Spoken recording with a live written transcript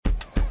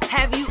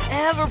Have you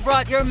ever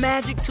brought your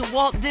magic to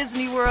Walt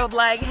Disney World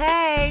like,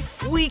 hey,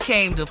 we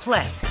came to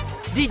play?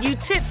 Did you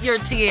tip your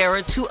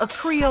tiara to a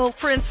Creole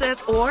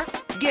princess or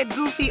get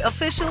goofy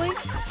officially?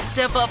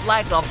 Step up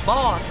like a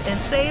boss and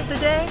save the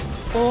day?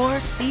 Or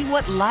see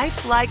what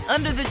life's like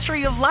under the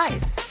tree of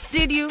life?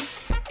 Did you?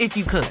 If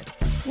you could.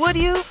 Would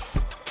you?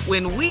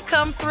 When we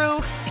come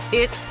through,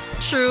 it's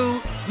true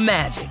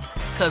magic.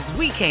 'Cause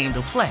we came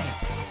to play.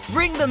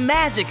 Bring the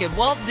magic at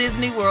Walt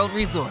Disney World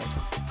Resort.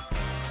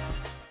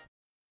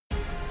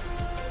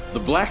 The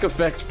Black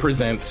Effect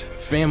presents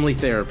Family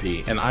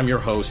Therapy, and I'm your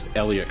host,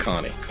 Elliot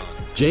Connie.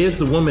 Jay is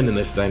the woman in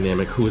this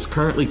dynamic who is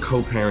currently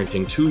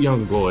co-parenting 2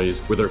 young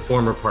boys with her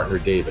former partner,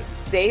 David.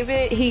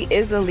 David, he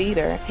is a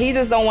leader. He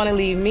just don't want to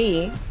leave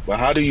me. But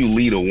how do you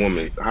lead a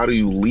woman? How do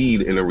you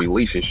lead in a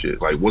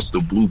relationship? Like, what's the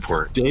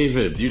blueprint?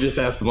 David, you just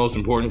asked the most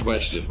important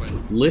question.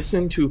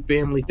 Listen to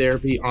Family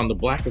Therapy on the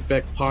Black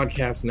Effect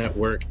Podcast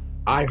Network,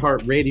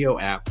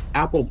 iHeartRadio app,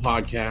 Apple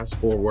Podcasts,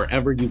 or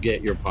wherever you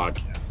get your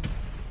podcasts.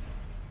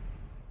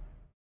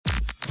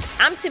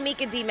 I'm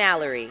Tamika D.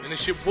 Mallory. And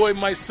it's your boy,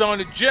 my son,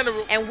 the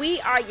General. And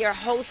we are your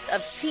hosts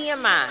of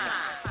TMI.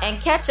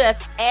 And catch us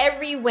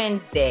every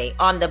Wednesday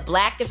on the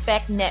Black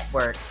Effect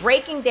Network,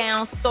 breaking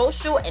down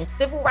social and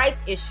civil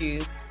rights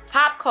issues,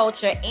 pop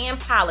culture, and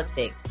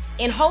politics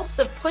in hopes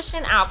of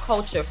pushing our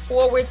culture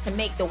forward to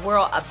make the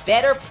world a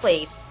better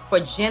place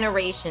for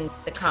generations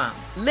to come.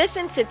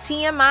 Listen to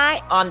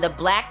TMI on the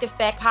Black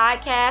Effect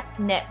Podcast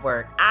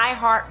Network,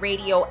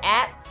 iHeartRadio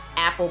app,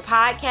 Apple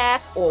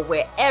Podcasts, or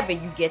wherever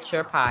you get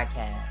your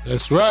podcasts.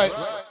 That's right.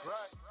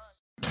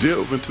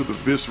 Delve into the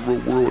visceral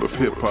world of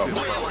hip-hop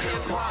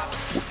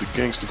with the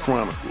Gangsta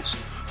Chronicles,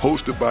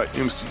 hosted by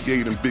MC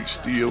Gate and Big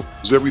Steel.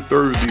 Every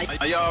Thursday,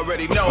 a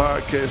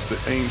podcast that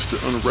aims to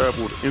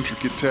unravel the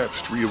intricate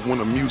tapestry of one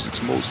of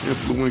music's most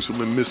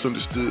influential and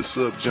misunderstood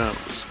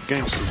subgenres,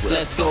 gangsta rap.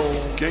 Let's go.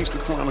 Gangsta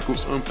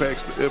Chronicles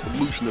unpacks the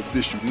evolution of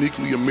this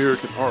uniquely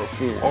American art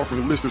form,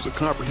 offering listeners a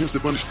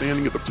comprehensive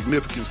understanding of the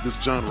significance this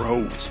genre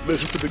holds.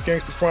 Listen to the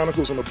Gangsta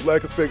Chronicles on the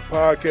Black Effect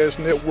Podcast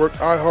Network,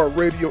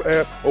 iHeartRadio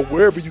app, or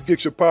wherever you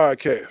get your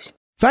podcasts.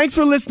 Thanks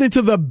for listening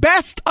to the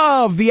best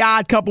of the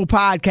Odd Couple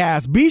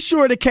podcast. Be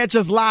sure to catch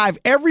us live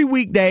every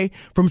weekday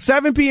from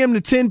 7 p.m.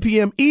 to 10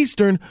 p.m.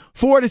 Eastern,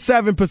 4 to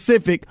 7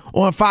 Pacific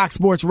on Fox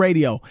Sports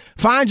Radio.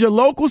 Find your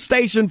local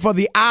station for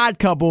the Odd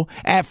Couple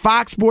at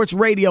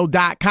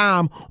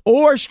foxsportsradio.com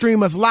or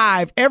stream us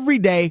live every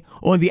day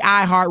on the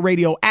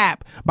iHeartRadio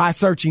app by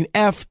searching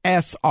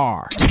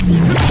FSR.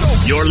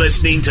 You're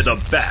listening to the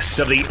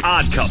best of the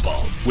Odd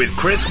Couple with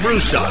Chris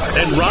Broussard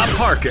and Rob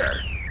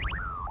Parker.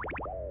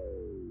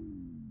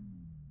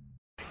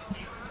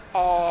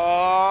 Oh,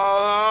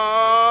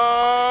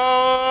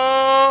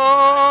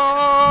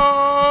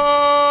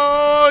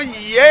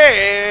 yeah.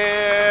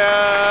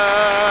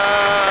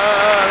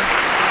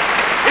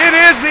 It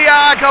is the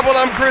Odd Couple.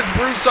 I'm Chris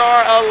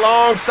Broussard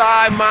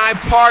alongside my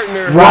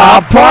partner,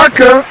 Rob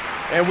Parker.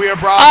 And we are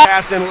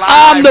broadcasting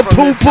live from the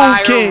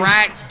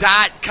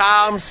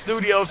TireRack.com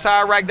studios.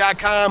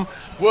 TireRack.com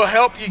will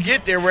help you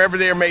get there wherever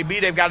there may be.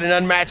 They've got an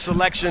unmatched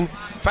selection,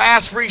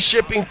 fast, free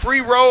shipping,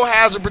 free road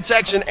hazard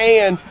protection,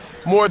 and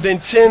more than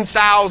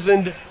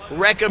 10,000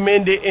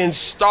 recommended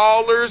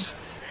installers.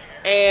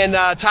 And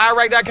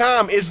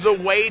TireRack.com is the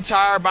way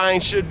tire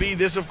buying should be.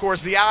 This, of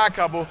course, the Odd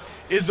Couple,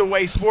 is the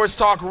way sports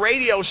talk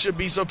radio should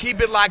be. So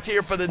keep it locked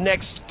here for the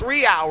next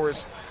 3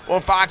 hours on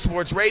Fox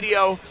Sports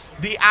Radio,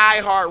 the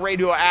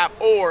iHeartRadio app,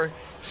 or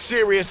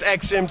Sirius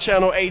XM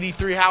Channel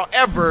 83.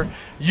 However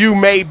you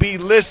may be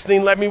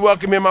listening, let me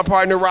welcome in my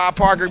partner, Rob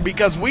Parker,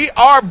 because we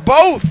are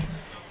both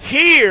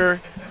here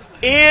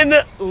in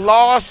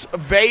Las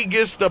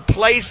Vegas, the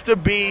place to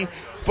be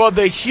for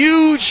the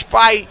huge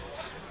fight,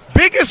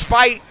 biggest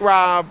fight,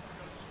 Rob,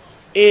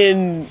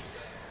 in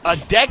a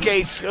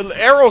decade.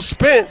 Errol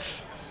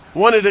Spence,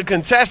 one of the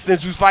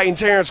contestants who's fighting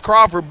Terrence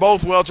Crawford,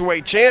 both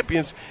welterweight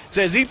champions,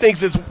 says he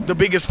thinks it's the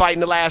biggest fight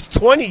in the last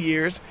 20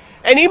 years,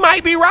 and he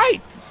might be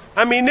right.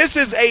 I mean, this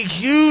is a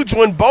huge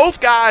one, both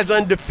guys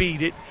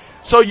undefeated,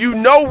 so you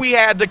know we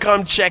had to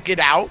come check it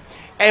out,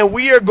 and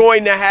we are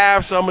going to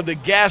have some of the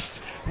guests.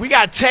 We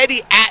got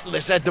Teddy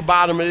Atlas at the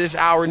bottom of this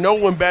hour. No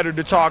one better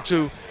to talk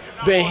to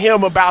than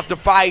him about the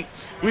fight.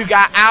 We've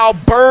got Al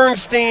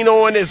Bernstein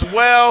on as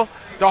well,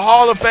 the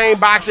Hall of Fame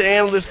boxing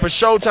analyst for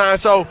Showtime.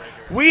 So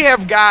we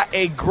have got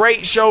a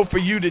great show for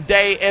you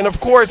today. And, of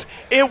course,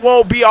 it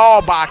won't be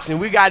all boxing.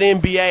 We got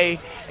NBA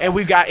and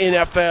we got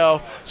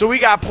NFL. So we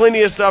got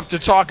plenty of stuff to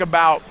talk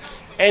about.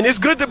 And it's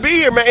good to be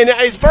here, man. And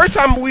it's the first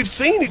time we've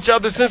seen each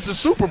other since the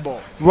Super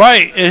Bowl.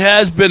 Right. It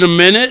has been a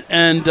minute,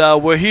 and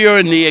we're here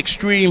in the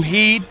extreme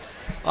heat.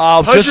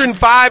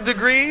 105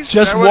 degrees.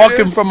 Just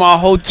walking from our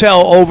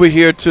hotel over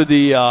here to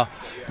the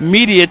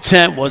media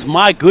tent was,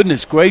 my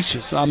goodness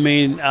gracious. I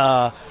mean,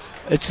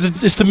 it's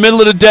the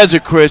middle of the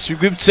desert, Chris. You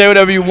can say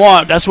whatever you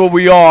want. That's where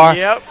we are.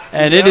 Yep.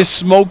 And it is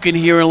smoking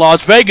here in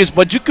Las Vegas.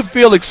 But you can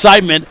feel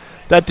excitement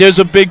that there's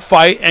a big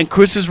fight, and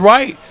Chris is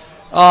right.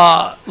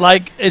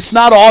 Like, it's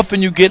not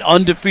often you get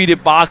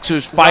undefeated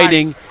boxers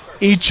fighting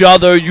each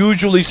other.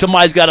 Usually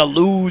somebody's got to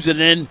lose, and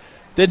then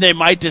they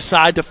might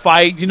decide to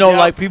fight.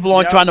 Like people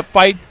aren't trying to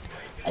fight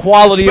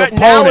quality opponents.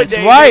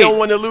 Nowadays, right. They don't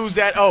want to lose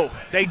that O.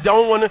 They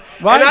don't want to.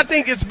 Right. And I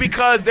think it's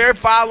because they're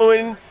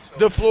following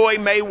the Floyd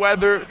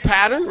Mayweather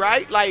pattern,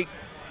 right? Like,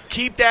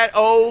 keep that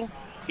O.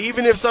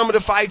 Even if some of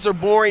the fights are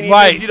boring, even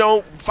if you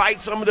don't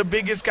fight some of the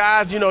biggest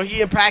guys, he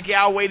and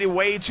Pacquiao waited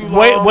way too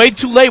long. Way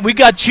too late. We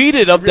got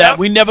cheated of that.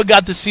 We never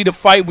got to see the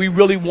fight we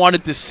really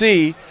wanted to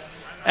see.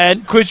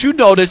 And, Chris, you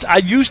know this. I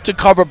used to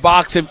cover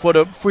boxing for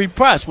the Free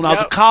Press. When I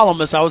was a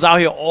columnist, I was out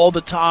here all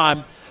the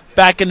time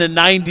back in the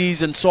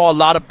 90s and saw a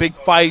lot of big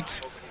fights.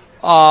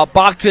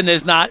 Boxing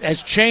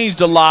has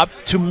changed a lot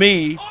to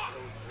me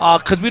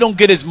because we don't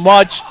get as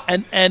much.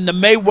 And the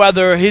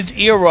Mayweather, his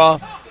era,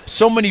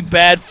 so many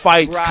bad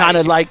fights, kind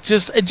of like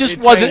it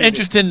wasn't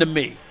interesting to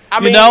me. I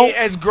mean,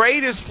 as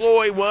great as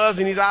Floyd was,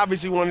 and he's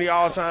obviously one of the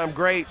all-time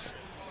greats,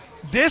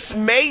 this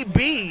may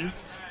be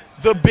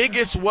the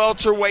biggest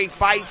welterweight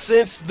fight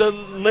since the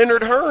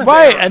Leonard Hearns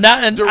era. And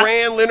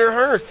Leonard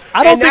Hearns.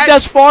 I don't think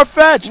that's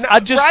far-fetched. I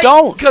just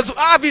don't. Because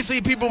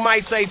obviously people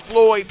might say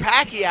Floyd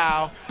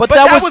Pacquiao, but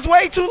that was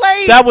way too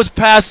late. That was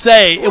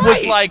passe. It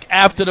was like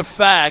after the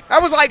fact.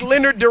 That was like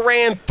Leonard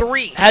Duran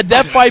 3. Had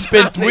that fight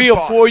been 3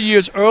 or 4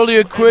 years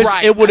earlier, Chris,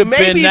 it would have been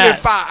maybe that.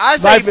 Even 5. I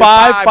say even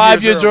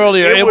 5 years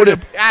earlier. It would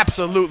have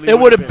absolutely. It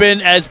would have been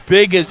as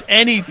big as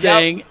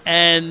anything,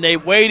 and they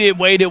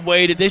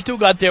waited. They still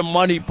got their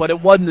money, but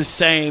it wasn't the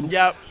same.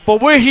 Yep.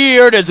 But we're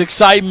here. There's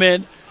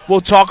excitement.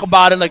 We'll talk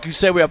about it. Like you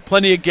said, we have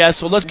plenty of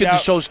guests, so let's get the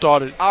show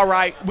started. All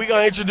right. We're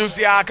going to introduce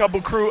the Odd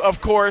Couple crew,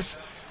 of course.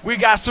 We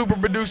got super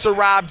producer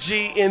Rob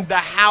G in the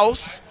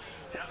house,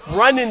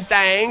 running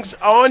things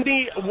on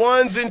the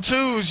ones and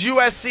twos.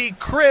 USC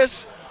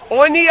Chris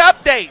on the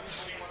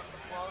updates.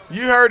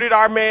 You heard it,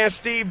 our man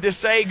Steve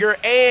DeSager.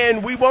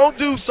 And we won't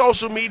do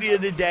social media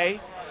today,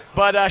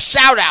 but a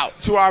shout out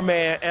to our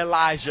man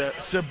Elijah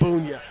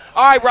Sabunia.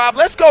 All right, Rob,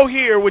 let's go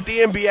here with the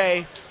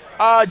NBA.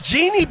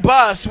 Jeannie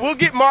Buss, we'll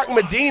get Mark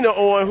Medina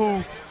on,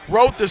 who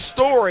wrote the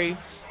story,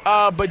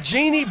 but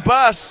Jeannie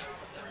Buss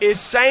is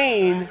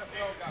saying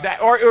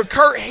that, or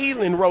Kurt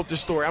Heelan wrote the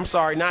story. I'm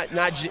sorry, not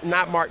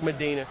Mark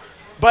Medina,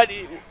 but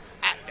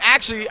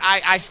actually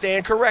I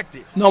stand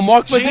corrected. No,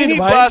 Mark Medina. Jeannie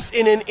Buss,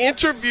 in an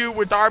interview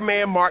with our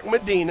man Mark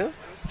Medina,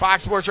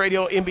 Fox Sports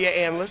Radio NBA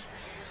analyst,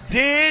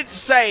 did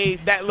say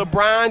that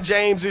LeBron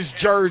James's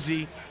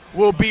jersey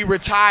will be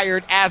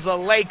retired as a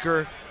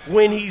Laker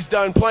when he's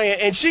done playing.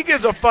 And she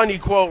gives a funny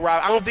quote,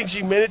 Rob. I don't think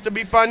she meant it to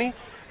be funny,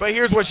 but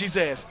here's what she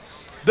says.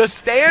 The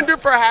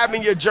standard for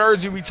having your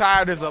jersey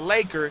retired as a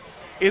Laker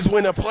is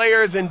when a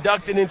player is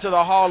inducted into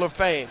the Hall of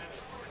Fame.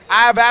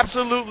 I have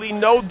absolutely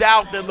no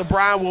doubt that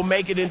LeBron will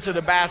make it into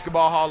the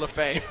Basketball Hall of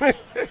Fame.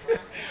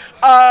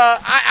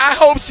 I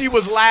hope she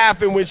was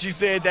laughing when she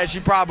said that. She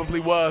probably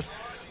was.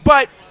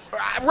 But,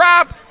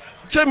 Rob,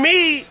 to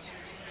me,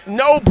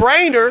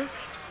 no-brainer,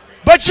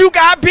 but you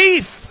got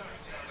beef.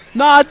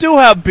 No, I do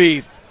have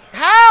beef.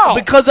 How?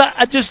 Because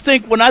I just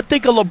think, when I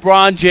think of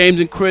LeBron James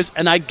and Chris,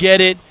 and I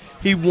get it,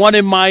 he won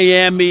in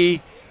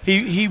Miami.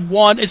 He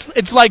won.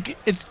 It's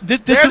like they're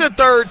the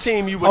third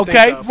team you would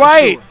think of.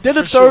 Right. Sure. They're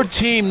the third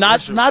team.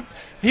 Not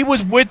he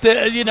was with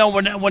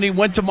the when he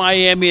went to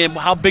Miami and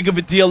how big of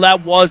a deal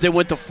that was. They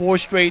went to 4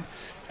 straight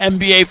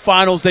NBA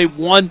Finals. They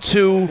won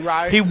 2.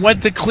 Right. He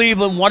went to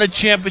Cleveland, won a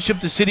championship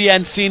the city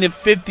hadn't seen in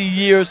 50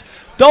 years.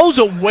 Those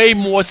are way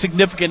more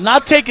significant.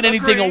 Not taking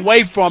anything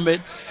away from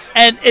it.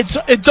 And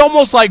it's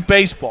almost like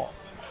baseball.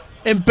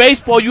 In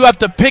baseball, you have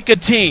to pick a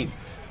team.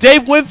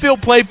 Dave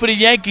Winfield played for the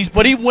Yankees,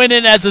 but he went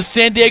in as a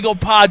San Diego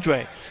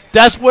Padre.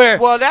 That's where.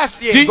 Well, that's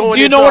do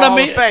you know what I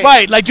mean?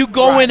 Right, like you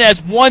go in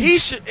as one. He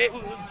should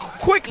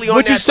quickly on.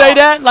 Would that you say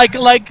thought.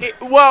 that?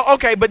 Well,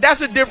 okay, but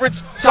that's a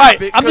different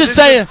topic. Right, I'm just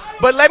saying.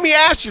 But let me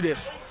ask you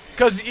this,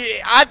 because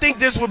I think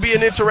this would be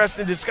an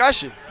interesting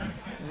discussion.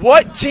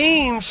 What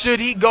team should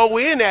he go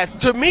in as?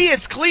 To me,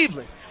 it's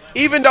Cleveland.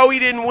 Even though he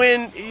didn't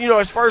win,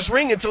 his first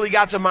ring until he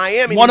got to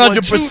Miami.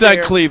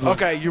 100% Cleveland.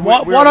 Okay, you're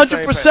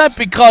 100%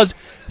 because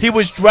he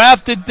was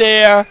drafted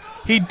there.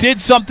 He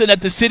did something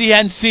that the city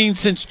hadn't seen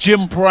since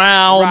Jim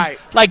Brown. Right.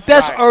 Like,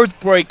 that's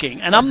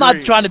earth-breaking. And I'm not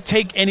trying to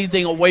take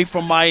anything away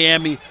from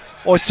Miami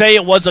or say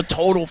it was a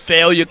total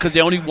failure because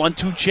they only won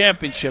 2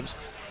 championships.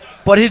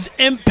 But his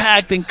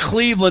impact in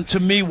Cleveland, to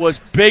me, was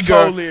bigger.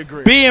 Totally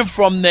agree. Being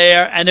from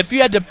there, and if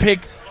you had to pick,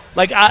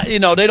 they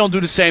don't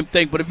do the same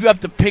thing, but if you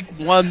have to pick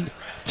one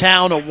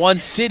town or one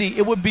city,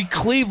 it would be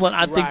Cleveland.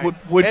 I think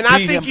would and be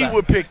I think him he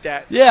would pick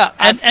that. Yeah,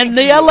 and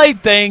the LA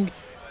thing,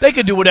 they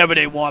could do whatever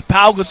they want.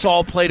 Pau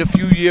Gasol played a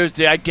few years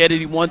there. I get it.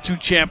 He won 2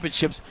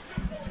 championships.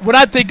 When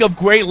I think of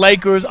great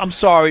Lakers, I'm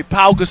sorry,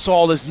 Pau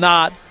Gasol is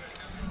not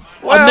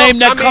a name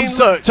that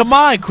comes to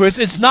mind, Chris.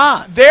 It's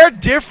not. They're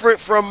different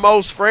from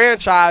most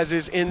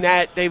franchises in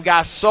that they've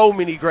got so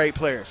many great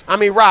players. I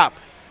mean, Rob,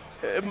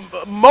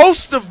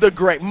 most,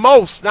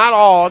 not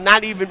all,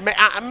 not even,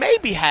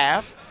 maybe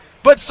half,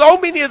 but so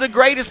many of the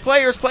greatest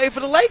players play for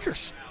the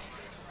Lakers.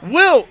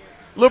 Wilt,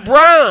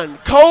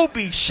 LeBron,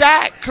 Kobe,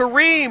 Shaq,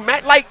 Kareem,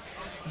 Matt,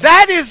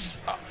 that is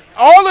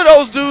all of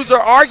those dudes are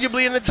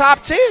arguably in the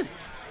top 10.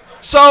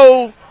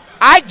 So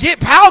I get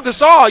Pau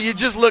Gasol. You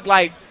just look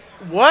like,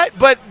 what?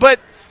 But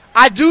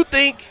I do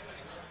think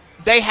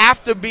they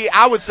have to be,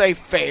 I would say,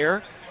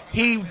 fair.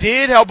 He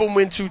did help him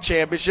win 2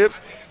 championships.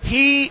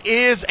 He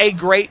is a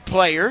great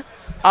player.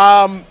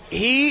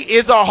 He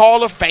is a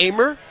Hall of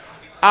Famer.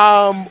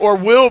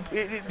 Or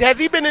has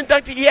he been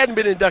inducted? He hadn't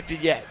been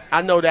inducted yet.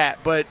 I know that,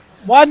 but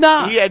why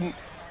not?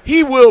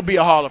 He will be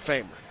a Hall of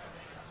Famer.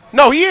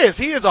 No, he is.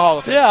 He is a Hall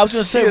of Famer. Yeah, I was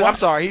going to say. I'm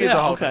sorry. He is a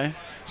Hall of Famer. Okay.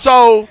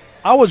 So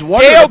I was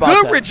wondering Dale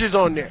about Goodrich that. is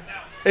on there.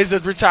 Is a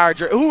retired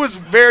jersey, who was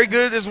very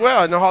good as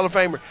well in the Hall of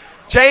Famer.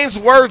 James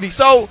Worthy.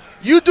 So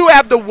you do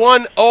have the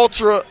one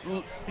ultra,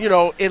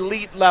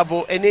 elite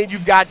level, and then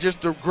you've got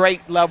just the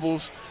great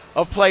levels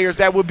of players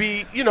that would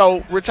be,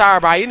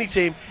 retired by any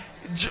team.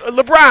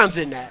 LeBron's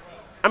in that.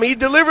 I mean, he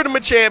delivered them a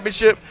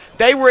championship.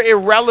 They were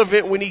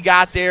irrelevant when he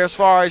got there as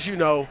far as,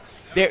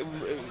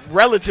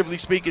 relatively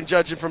speaking,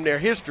 judging from their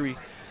history.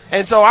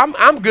 And so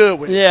I'm good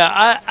with it.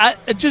 Yeah,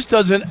 it just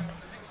doesn't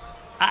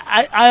 –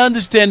 I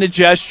understand the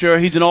gesture.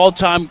 He's an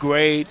all-time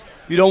great.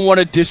 You don't want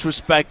to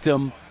disrespect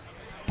him.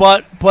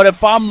 But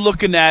if I'm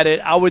looking at it,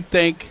 I would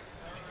think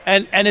 –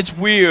 and it's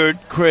weird,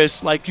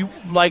 Chris,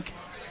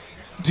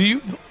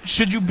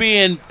 should you be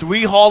in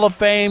 3 Hall of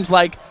Fames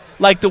like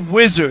the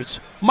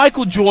Wizards?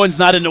 Michael Jordan's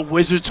not in the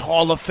Wizards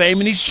Hall of Fame,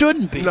 and he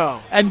shouldn't be.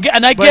 No, and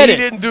I get it. But he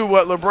didn't do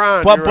what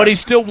LeBron. But he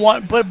still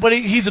won. But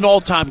he's an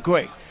all-time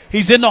great.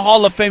 He's in the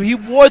Hall of Fame. He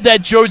wore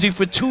that jersey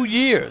for 2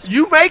 years.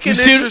 You make an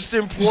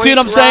interesting point. You see what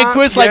I'm saying,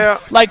 Chris? Yeah.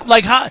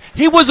 Like how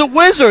he was a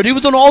Wizard. He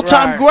was an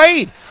all-time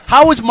great.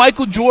 How is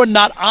Michael Jordan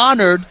not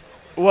honored?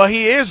 Well,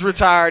 he is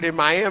retired in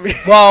Miami.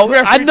 Well,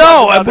 I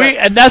know,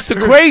 and that's the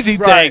crazy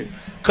thing,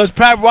 because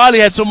Pat Riley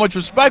had so much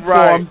respect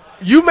for him.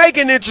 You make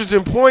an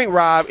interesting point,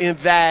 Rob, in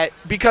that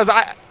because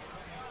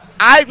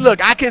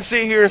I can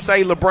sit here and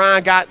say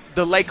LeBron got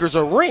the Lakers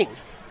a ring.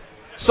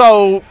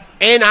 So,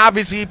 and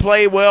obviously he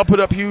played well, put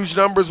up huge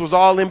numbers, was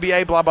all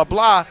NBA, blah, blah,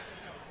 blah.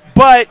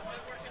 But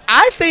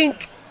I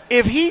think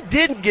if he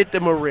didn't get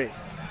them a ring,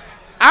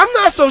 I'm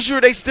not so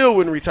sure they still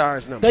wouldn't retire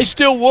his number. They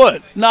still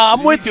would. No,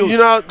 I'm with you.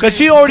 Because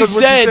he already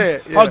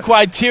said her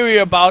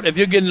criteria about if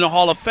you're getting in the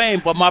Hall of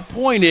Fame. But my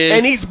point is,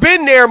 and he's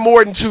been there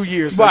more than 2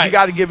 years. So you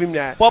got to give him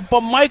that.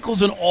 But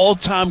Michael's an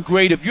all-time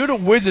great. If you're the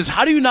Wizards,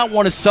 how do you not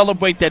want to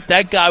celebrate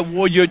that guy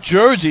wore your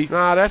jersey,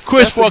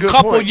 Chris, for a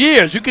couple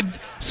years? You could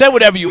say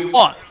whatever you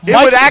want.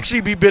 It would actually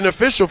be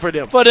beneficial for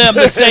them. For them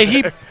to say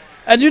he.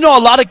 And a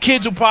lot of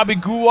kids who probably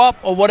grew up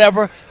or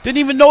whatever didn't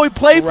even know he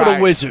played for the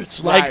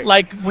Wizards. I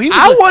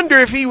wonder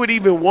if he would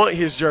even want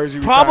his jersey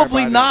retired.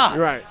 Probably not.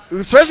 Right.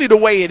 Especially the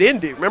way it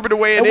ended. Remember the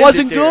way it ended? It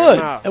wasn't good.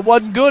 No. It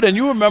wasn't good. And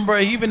you remember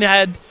he even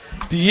had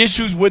the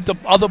issues with the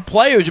other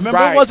players. You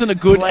remember it wasn't a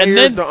good.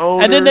 Players,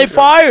 and then they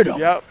fired him.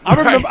 Yep.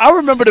 I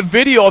remember the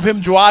video of him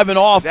driving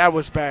off. That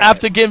was bad.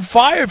 After getting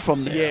fired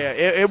from there. Yeah,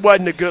 it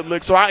wasn't a good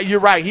look. So you're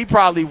right. He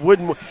probably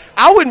wouldn't.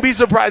 I wouldn't be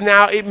surprised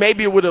now.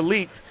 Maybe it would have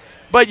leaked.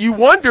 But you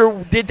wonder,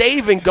 did they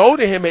even go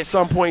to him at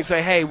some point and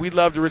say, hey, we'd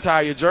love to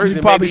retire your jersey?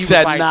 He probably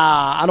said,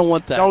 nah, I don't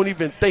want that. Don't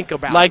even think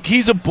about it. Like,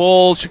 he's a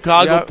Bull,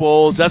 Chicago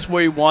Bulls. That's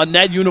where he won.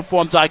 That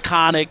uniform's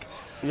iconic.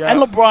 Yep.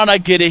 And LeBron, I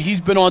get it. He's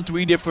been on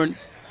 3 different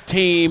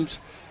teams,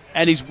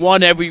 and he's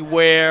won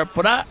everywhere.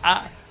 But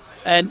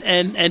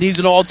and he's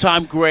an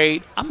all-time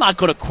great. I'm not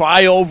going to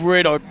cry over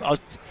it.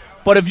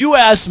 But if you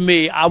ask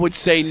me, I would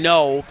say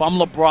no. If I'm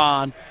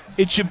LeBron,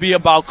 it should be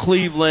about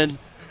Cleveland.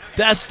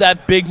 That's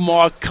that big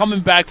mark, coming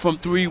back from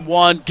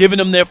 3-1, giving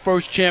them their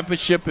first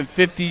championship in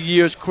 50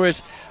 years,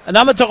 Chris. And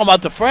I'm not talking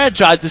about the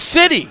franchise, the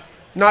city.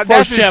 No,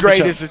 that's his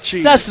greatest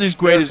achievement. That's his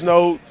greatest. There's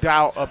no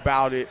doubt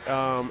about it.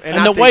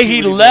 And the way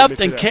he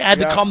left and had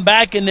to come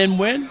back and then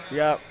win?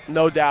 Yeah,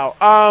 no doubt.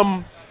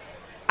 One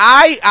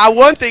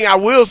thing I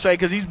will say,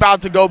 because he's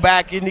about to go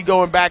back, isn't he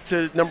going back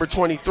to number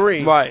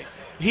 23? Right.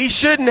 He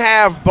shouldn't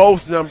have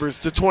both numbers,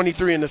 the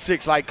 23 and the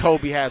 6, like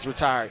Kobe has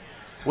retired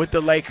with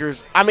the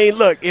Lakers. I mean,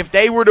 look, if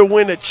they were to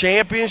win a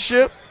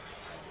championship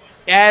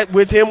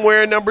with him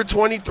wearing number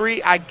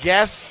 23, I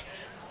guess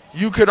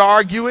you could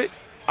argue it.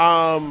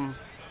 But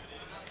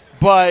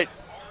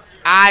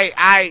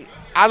I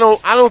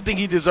don't think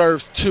he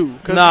deserves 2.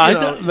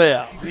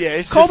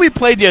 It's Kobe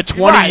played there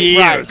 20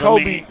 years.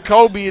 Right.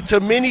 Kobe, to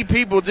many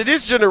people, to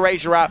this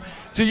generation, Rob,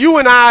 to you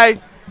and I,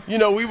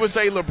 we would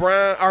say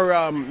LeBron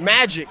or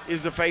Magic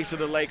is the face of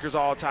the Lakers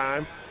all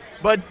time.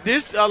 But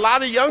a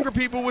lot of younger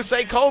people would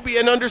say Kobe,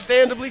 and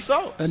understandably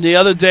so. And the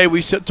other day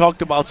we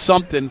talked about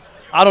something.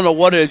 I don't know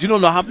what it is. You know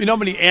how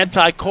many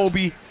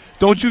anti-Kobe?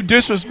 Don't you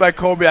disrespect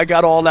Kobe? I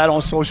got all that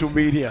on social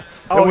media.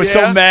 I was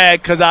so mad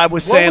because I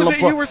was saying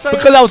LeBron. You were saying?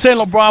 Because I was saying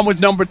LeBron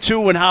was number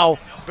 2 and how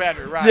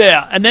better, right?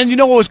 Yeah, and then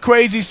what was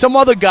crazy? Some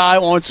other guy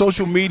on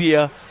social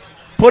media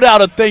put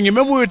out a thing. You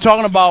remember we were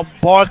talking about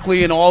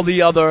Barkley and all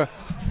the other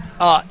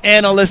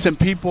analysts and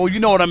people. You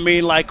know what I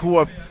mean? Like who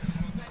are.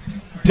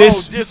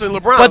 Dissing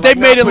LeBron, but they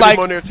made it like,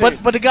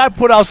 but the guy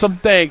put out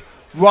something.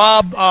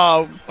 Rob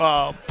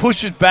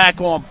pushes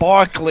back on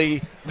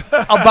Barkley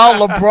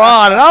about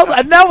LeBron,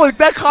 and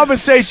that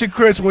conversation,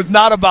 Chris, was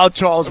not about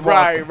Charles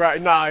Barkley.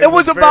 Right. No, it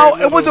was about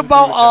we were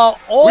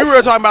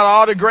talking about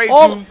all the greats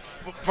who,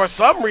 for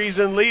some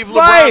reason, leave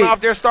LeBron off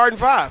their starting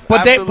five.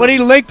 But he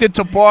linked it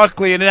to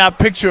Barkley, and then that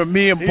picture of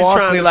me and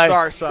Barkley,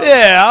 start something.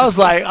 Yeah, I was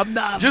like, I'm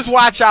not. Just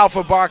watch out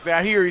for Barkley.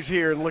 I hear he's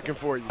here and looking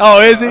for you.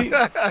 Oh, is he?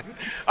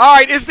 All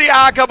right, it's the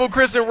Odd Couple,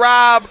 Chris and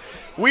Rob.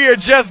 We are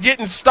just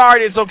getting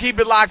started, so keep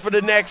it locked for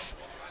the next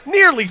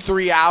nearly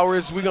 3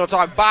 hours. We're going to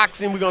talk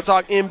boxing. We're going to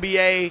talk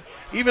NBA,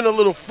 even a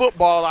little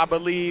football, I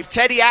believe.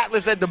 Teddy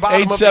Atlas at the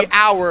bottom of the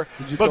hour.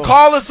 But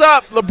call us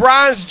up.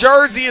 LeBron's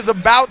jersey is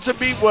about to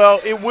be,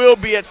 it will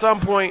be at some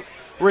point,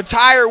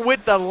 retired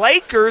with the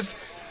Lakers.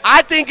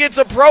 I think it's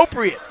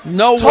appropriate.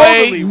 No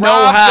totally. way, no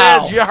Rob how.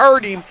 says you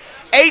heard him.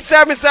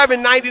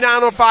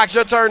 877-99 on Fox.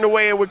 Your turn to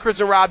weigh in with Chris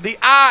and Rob, the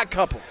Odd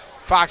Couple,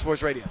 Fox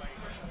Sports Radio.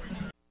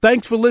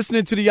 Thanks for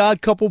listening to the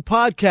Odd Couple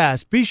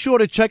podcast. Be sure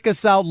to check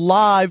us out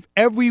live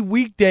every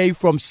weekday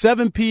from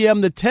 7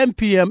 p.m. to 10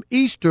 p.m.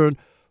 Eastern,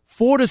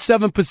 4 to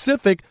 7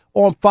 Pacific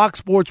on Fox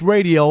Sports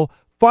Radio.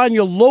 Find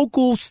your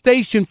local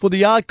station for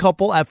the Odd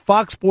Couple at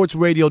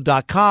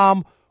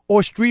foxsportsradio.com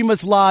or stream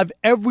us live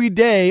every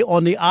day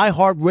on the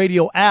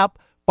iHeartRadio app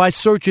by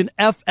searching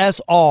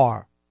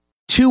FSR.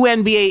 Two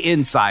NBA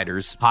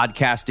insiders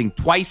podcasting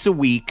twice a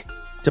week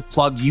to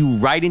plug you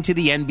right into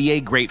the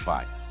NBA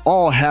grapevine.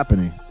 All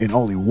happening in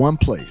only one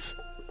place.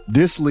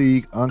 This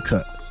League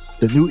Uncut,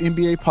 the new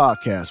NBA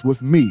podcast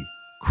with me,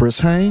 Chris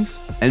Haynes,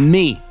 and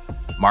me,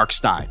 Mark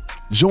Stein.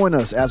 Join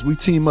us as we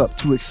team up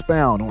to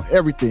expound on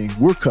everything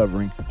we're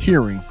covering,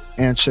 hearing,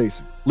 and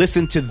chasing.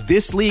 Listen to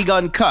This League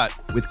Uncut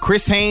with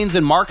Chris Haynes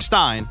and Mark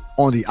Stein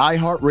on the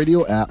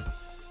iHeartRadio app,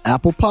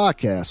 Apple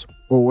Podcasts,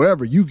 or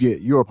wherever you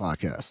get your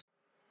podcasts.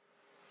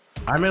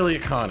 I'm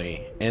Elliot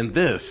Connie, and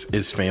this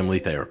is Family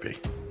Therapy.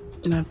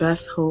 My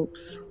best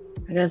hopes,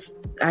 I guess,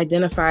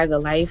 identify the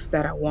life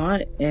that I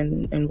want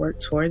and work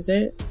towards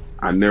it.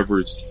 I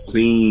never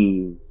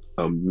seen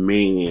a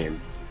man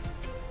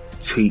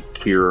take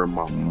care of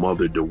my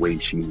mother the way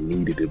she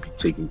needed to be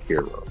taken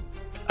care of.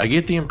 I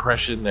get the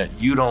impression that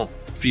you don't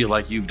feel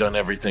like you've done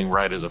everything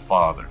right as a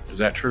father. Is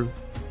that true?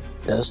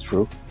 That's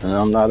true, and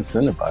I'm not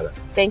offended by that.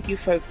 Thank you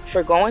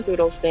for going through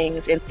those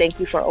things, and thank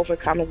you for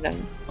overcoming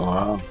them.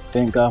 Wow.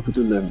 Thank God for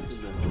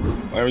deliverance.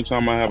 Every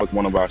time I have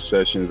one of our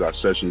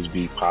sessions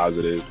be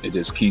positive. It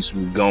just keeps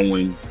me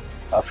going.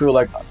 I feel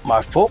like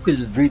my focus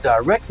is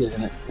redirected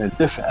in a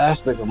different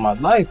aspect of my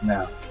life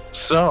now.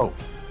 So,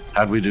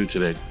 how'd we do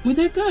today? We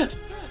did good.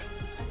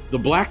 The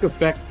Black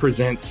Effect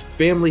presents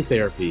Family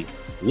Therapy.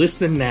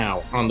 Listen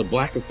now on the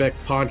Black Effect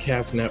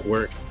Podcast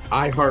Network,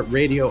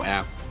 iHeartRadio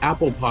app,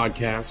 Apple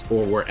Podcasts,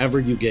 or wherever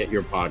you get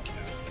your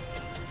podcasts.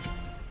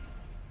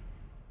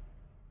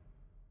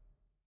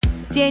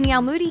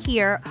 Danielle Moody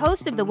here,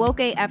 host of the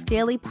Woke AF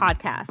Daily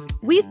podcast.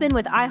 We've been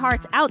with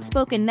iHeart's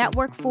Outspoken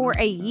Network for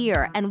a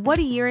year, and what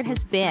a year it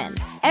has been.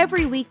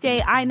 Every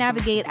weekday, I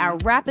navigate our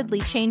rapidly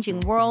changing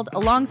world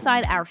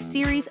alongside our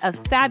series of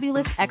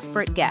fabulous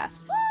expert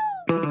guests.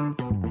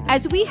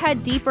 As we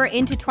head deeper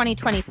into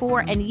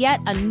 2024 and yet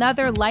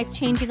another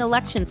life-changing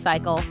election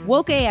cycle,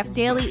 Woke AF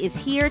Daily is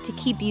here to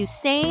keep you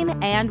sane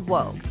and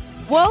woke.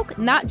 Woke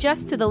not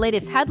just to the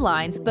latest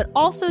headlines, but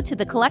also to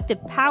the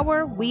collective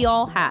power we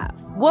all have.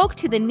 Woke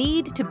to the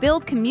need to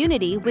build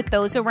community with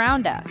those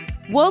around us.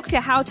 Woke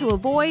to how to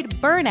avoid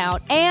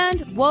burnout,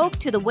 and woke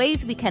to the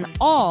ways we can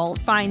all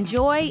find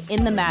joy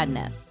in the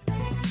madness.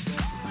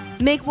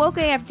 Make Woke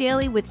AF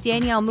Daily with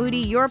Danielle Moody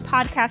your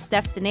podcast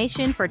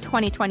destination for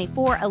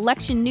 2024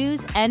 election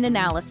news and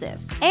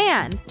analysis.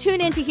 And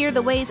tune in to hear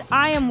the ways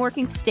I am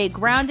working to stay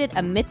grounded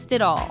amidst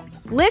it all.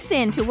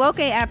 Listen to Woke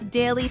AF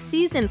Daily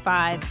Season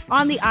 5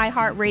 on the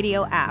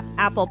iHeartRadio app,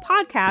 Apple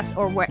Podcasts,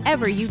 or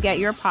wherever you get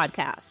your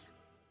podcasts.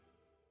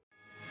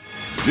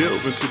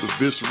 Delve into the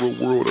visceral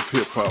world of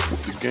hip-hop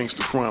with the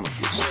Gangster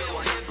Chronicles,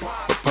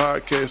 a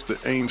podcast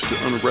that aims to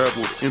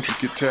unravel the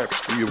intricate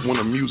tapestry of one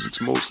of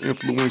music's most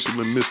influential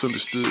and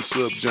misunderstood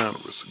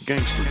subgenres,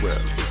 gangster rap.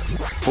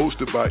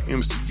 Hosted by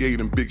MC8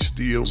 and Big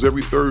Steels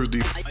every Thursday,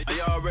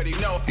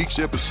 each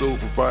episode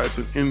provides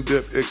an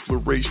in-depth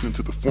exploration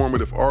into the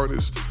formative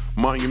artists,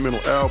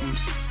 monumental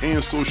albums,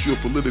 and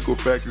socio-political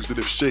factors that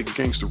have shaped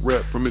gangster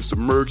rap from its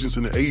emergence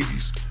in the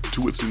 80s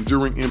to its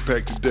enduring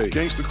impact today.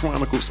 Gangster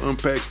Chronicles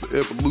unpacks the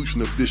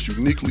evolution of this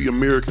uniquely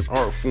American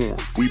art form.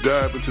 We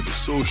dive into the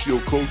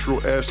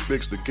socio-cultural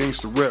aspects that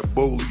gangster rap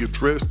boldly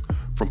addressed,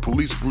 from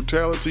police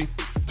brutality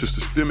to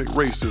systemic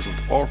racism,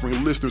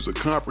 offering listeners a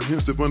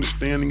comprehensive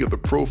understanding of the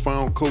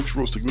profound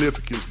cultural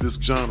significance this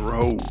genre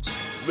holds.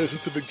 Listen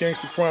to the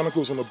Gangster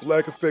Chronicles on the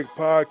Black Effect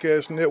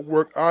Podcast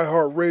Network,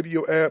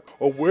 iHeartRadio app,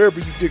 or wherever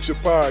you get your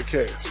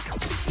podcasts.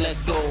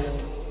 Let's go.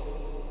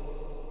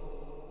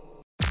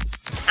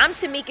 I'm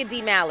Tamika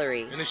D.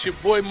 Mallory. And it's your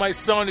boy, my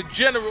son, the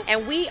General.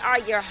 And we are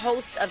your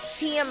hosts of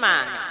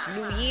TMI.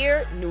 New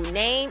year, new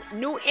name,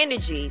 new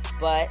energy,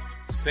 but...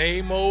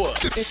 same old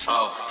us.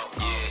 Oh,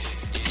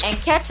 yeah. And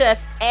catch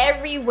us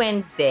every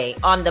Wednesday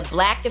on the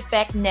Black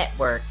Effect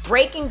Network,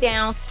 breaking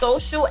down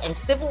social and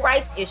civil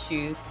rights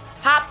issues,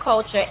 pop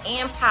culture,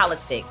 and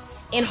politics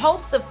in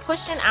hopes of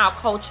pushing our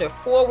culture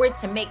forward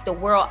to make the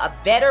world a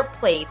better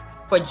place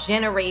for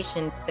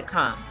generations to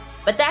come.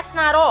 But that's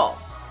not all.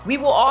 We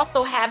will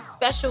also have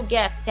special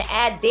guests to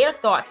add their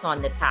thoughts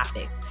on the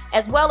topics,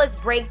 as well as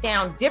break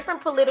down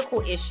different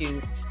political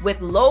issues with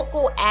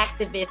local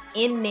activists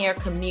in their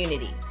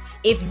community.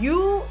 If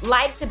you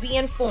like to be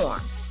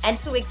informed and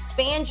to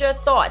expand your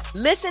thoughts,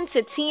 listen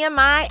to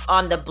TMI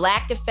on the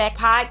Black Effect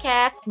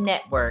Podcast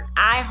Network,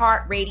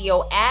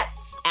 iHeartRadio app,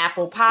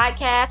 Apple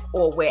Podcasts,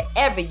 or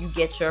wherever you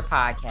get your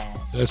podcasts.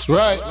 That's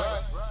right.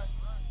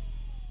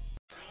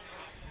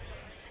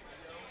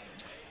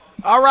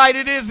 All right,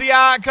 it is the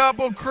Odd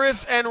Couple,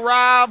 Chris and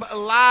Rob,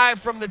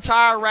 live from the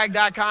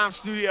TireRack.com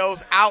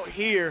studios out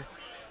here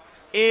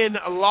in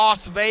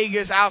Las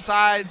Vegas,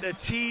 outside the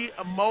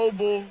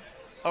T-Mobile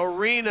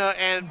Arena.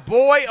 And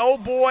boy, oh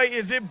boy,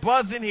 is it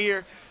buzzing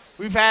here.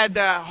 We've had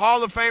the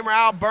Hall of Famer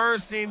Al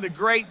Bernstein, the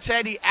great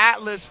Teddy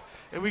Atlas,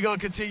 and we're going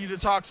to continue to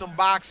talk some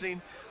boxing.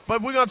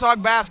 But we're going to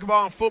talk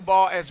basketball and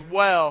football as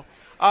well.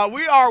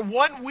 We are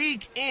 1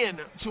 week in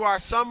to our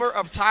Summer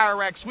of Tire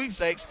Rack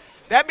sweepstakes.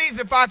 That means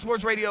that Fox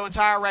Sports Radio and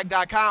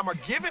TireRack.com are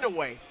giving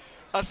away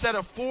a set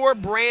of 4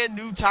 brand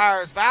new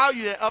tires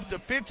valued at up to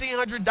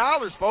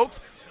 $1,500,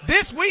 folks.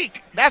 This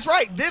week, that's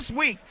right, this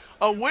week,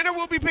 a winner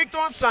will be picked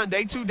on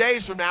Sunday, 2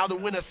 days from now, to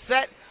win a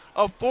set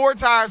of 4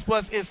 tires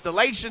plus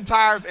installation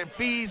tires and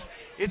fees.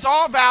 It's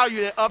all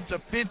valued at up to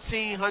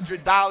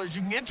 $1,500.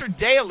 You can enter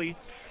daily,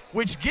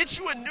 which gets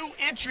you a new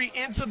entry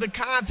into the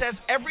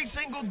contest every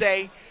single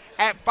day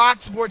at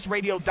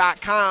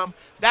foxsportsradio.com.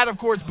 That, of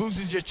course,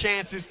 boosts your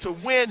chances to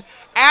win.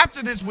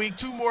 After this week,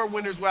 2 more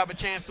winners will have a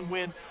chance to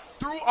win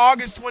through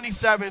August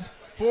 27th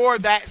for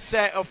that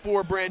set of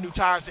 4 brand new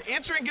tires. To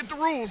enter and get the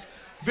rules,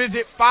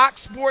 visit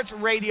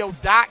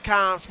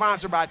foxsportsradio.com,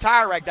 sponsored by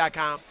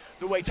TireRack.com,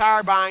 the way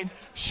tire buying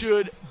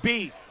should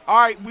be.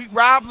 All right,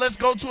 Rob, let's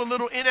go to a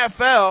little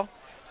NFL.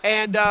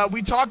 And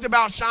we talked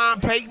about Sean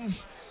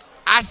Payton's,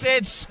 I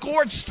said,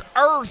 scorched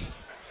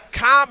earth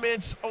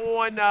comments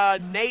on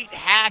Nate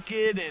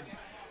Hackett and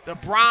the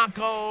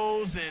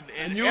Broncos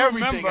and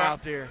everything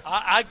out there.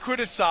 I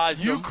criticized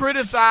him. You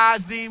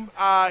criticized him.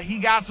 He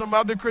got some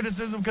other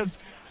criticism because,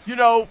 you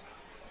know,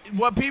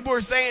 what people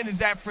are saying is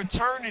that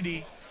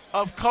fraternity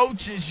of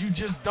coaches, you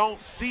just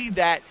don't see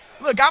that.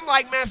 Look, I'm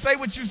like, man, say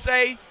what you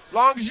say,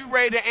 long as you're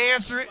ready to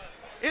answer it.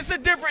 It's a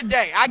different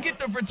day. I get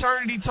the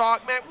fraternity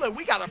talk, man. Look,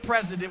 we got a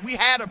president. We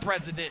had a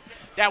president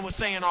that was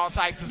saying all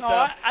types of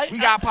stuff. We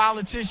got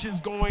politicians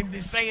going,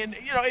 saying,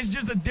 you know, it's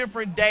just a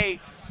different day.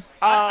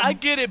 I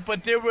get it,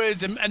 but there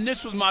was, and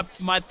this was my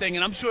thing,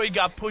 and I'm sure he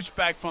got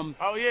pushback from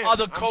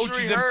other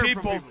coaches and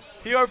people.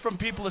 He heard from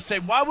people that say,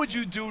 why would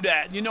you do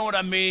that? You know what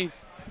I mean?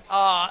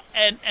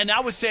 And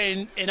I was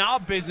saying, in our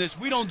business,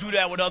 we don't do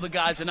that with other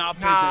guys in our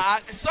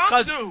business.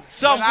 Some do.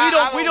 Some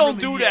we don't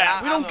do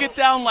that. We don't get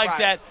down like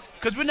that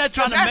because we're not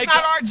trying to make. That's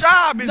not our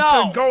job. Is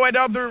to go at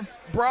other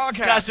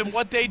broadcasters and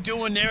what they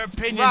do in their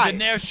opinions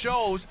and their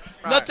shows.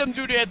 Let them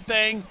do their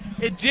thing.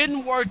 It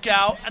didn't work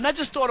out, and I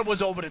just thought it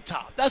was over the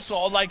top. That's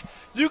all. Like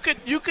you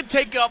could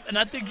take up, and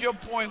I think your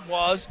point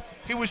was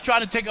he was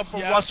trying to take up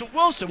for Russell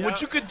Wilson,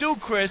 which you could do,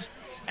 Chris,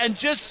 and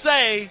just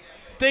say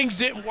things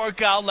didn't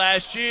work out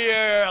last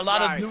year. A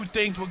lot of new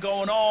things were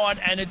going on,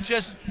 and it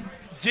just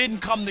didn't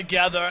come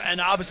together.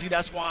 And obviously,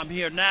 that's why I'm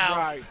here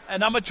now.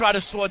 And I'm gonna try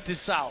to sort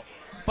this out.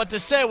 But to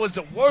say it was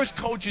the worst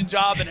coaching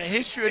job in the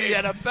history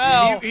of the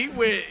NFL.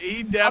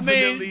 He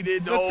definitely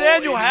didn't know.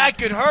 Nathaniel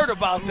Hackett heard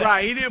about that.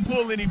 Right, he didn't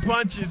pull any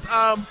punches.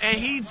 And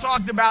he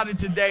talked about it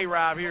today,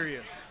 Rob. Here he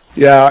is.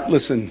 Yeah,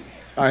 listen,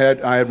 I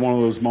had one of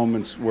those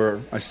moments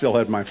where I still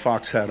had my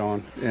Fox hat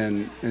on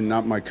and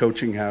not my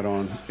coaching hat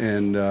on.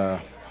 And,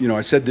 you know,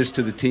 I said this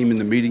to the team in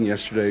the meeting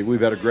yesterday.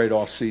 We've had a great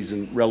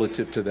offseason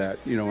relative to that,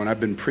 you know, and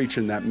I've been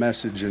preaching that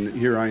message, and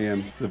here I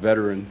am, the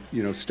veteran,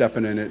 you know,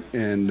 stepping in it.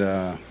 And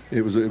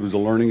it was a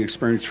learning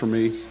experience for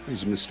me. It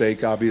was a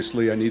mistake,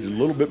 obviously. I needed a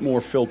little bit more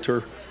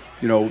filter.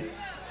 You know,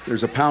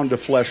 there's a pound of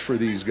flesh for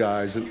these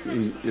guys.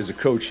 And as a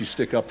coach, you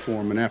stick up for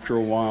them. And after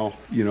a while,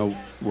 you know,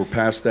 we're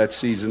past that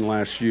season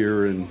last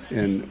year. And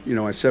you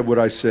know, I said what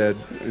I said.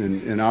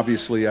 And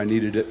obviously I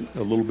needed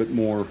a little bit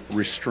more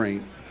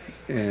restraint.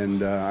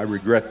 And I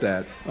regret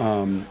that.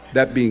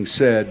 That being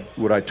said,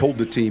 what I told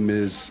the team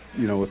is,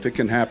 you know, if it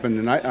can happen,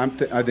 and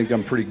I think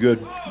I'm pretty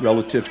good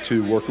relative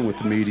to working with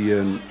the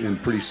media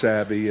and pretty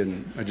savvy.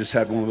 And I just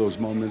had one of those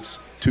moments.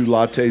 2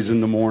 lattes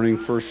in the morning,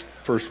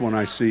 first one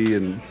I see,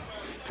 and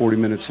 40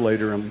 minutes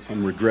later,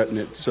 I'm regretting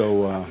it.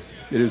 So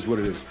it is what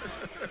it is.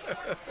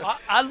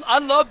 I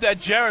love that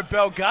Jared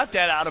Bell got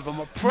that out of him.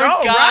 A print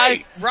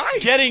guy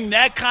getting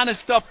that kind of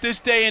stuff this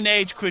day and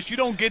age, Chris. You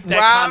don't get that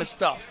kind of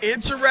stuff.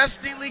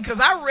 Interestingly, because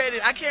I read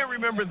it, I can't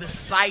remember the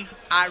site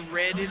I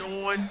read it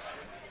on,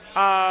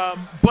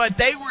 but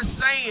they were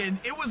saying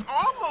it was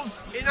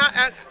almost,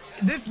 and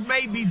this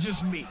may be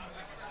just me,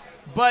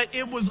 but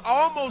it was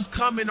almost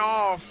coming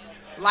off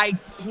like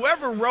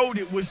whoever wrote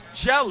it was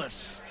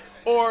jealous,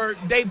 or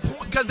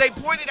because they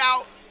pointed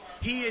out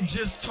he had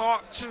just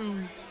talked to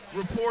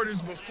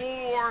reporters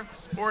before,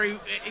 or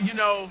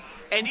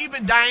and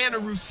even Diana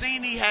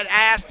Rossini had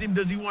asked him,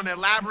 does he want to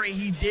elaborate?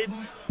 He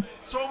didn't.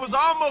 So it was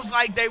almost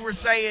like they were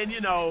saying,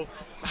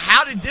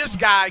 how did this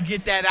guy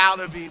get that out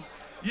of him?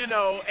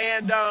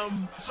 And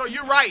so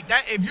you're right.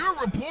 That if you're a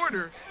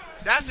reporter,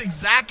 that's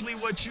exactly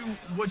what you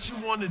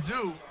want to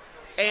do.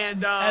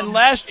 And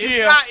last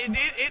year,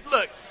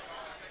 look,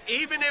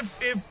 even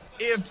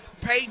if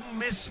Peyton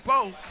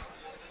misspoke,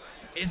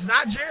 it's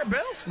not Jared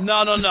Bell's fault.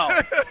 No.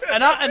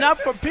 and I,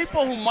 for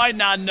people who might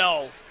not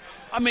know,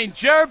 I mean,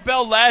 Jared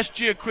Bell last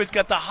year, Chris,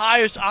 got the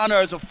highest honor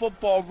as a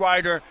football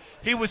writer.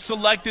 He was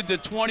selected the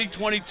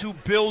 2022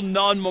 Bill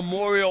Nunn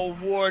Memorial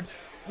Award,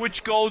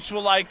 which goes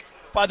for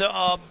by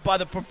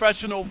the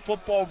Professional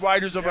Football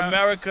Writers of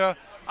America.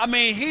 I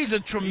mean, he's a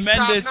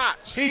tremendous.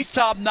 He's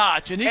top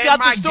notch, and he got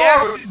the story.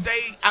 Guess is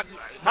they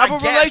have a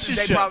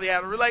relationship. They probably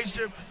had a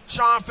relationship.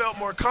 Sean felt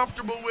more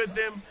comfortable with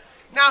them.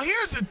 Now,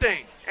 here's the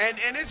thing, and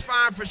it's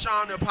fine for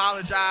Sean to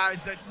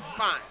apologize. That's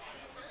fine,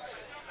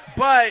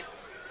 but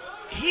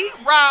he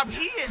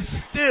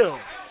is still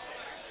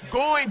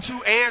going to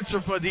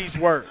answer for these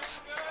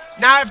words.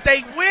 Now, if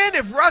they win,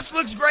 if Russ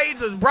looks great,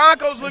 the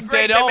Broncos look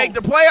great, they make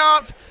the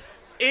playoffs,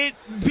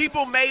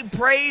 people may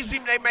praise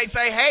him. They may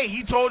say, hey,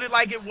 he told it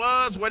like it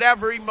was,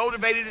 whatever. He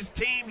motivated his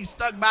team. He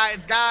stuck by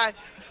his guy.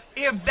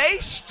 If they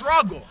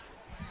struggle,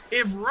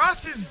 if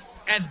Russ is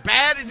as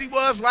bad as he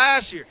was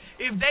last year,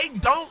 if they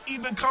don't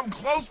even come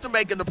close to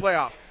making the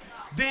playoffs,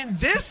 then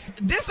this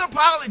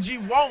apology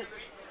won't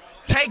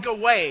take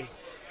away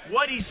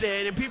what he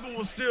said, and people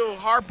will still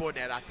harp on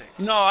that, I think.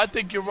 No, I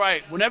think you're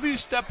right. Whenever you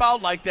step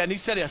out like that, and he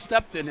said he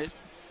stepped in it,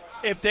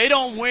 if they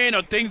don't win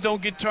or things don't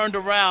get turned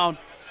around,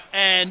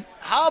 and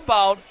how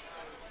about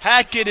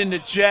Hackett and the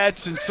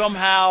Jets and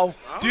somehow,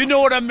 do you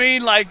know what I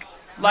mean?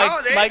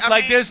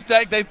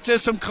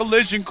 There's some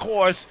collision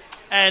course,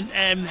 and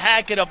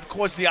Hackett, of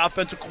course, the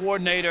offensive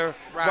coordinator,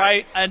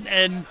 right?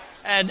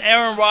 And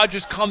Aaron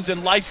Rodgers comes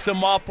and lights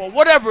them up, or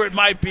whatever it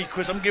might be,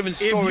 Chris. I'm giving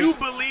stories. If you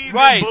believe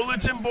in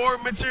bulletin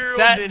board material,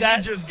 then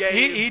he just gave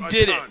he a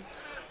did ton. it.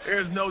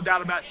 There's no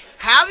doubt about it.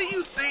 How do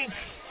you think,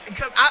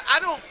 because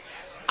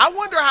I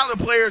wonder how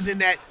the players in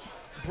that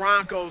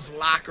Broncos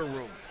locker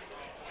room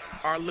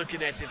are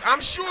looking at this. I'm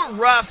sure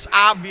Russ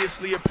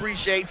obviously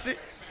appreciates it.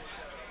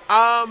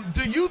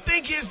 Do you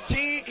think his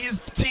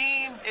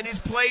team and his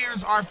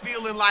players are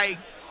feeling like,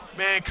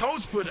 man,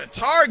 Coach put a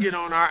target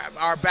on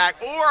our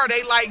back, or are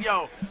they like,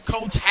 yo,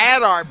 Coach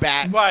had our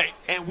back, right,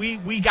 and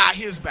we got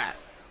his back?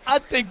 I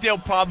think they'll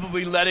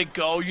probably let it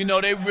go.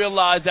 They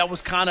realized that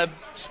was kind of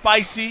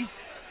spicy.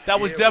 That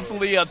was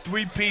definitely a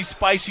 3-piece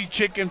spicy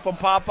chicken from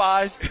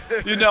Popeyes.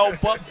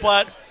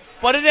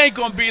 But it ain't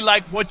going to be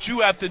like what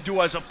you have to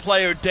do as a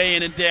player day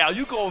in and day out.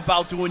 You go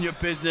about doing your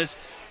business.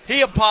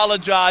 He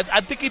apologized. I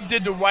think he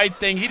did the right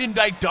thing. He didn't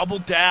double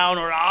down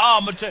or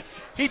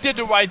he did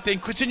the right thing,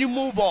 because then you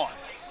move on.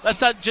 That's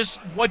not just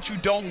what you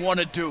don't want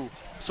to do.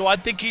 So I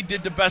think he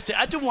did the best thing.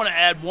 I do want to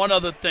add one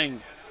other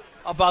thing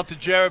about the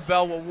Jared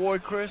Bell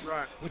Award, Chris,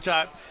 which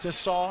I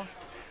just saw.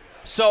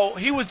 So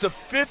he was the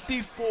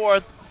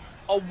 54th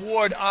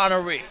award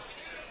honoree.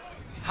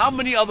 How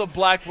many other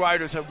black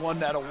writers have won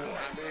that award?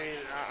 I mean,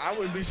 I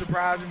wouldn't be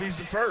surprised if he's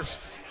the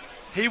first.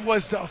 He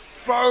was the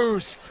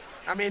first.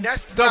 I mean,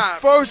 that's the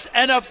first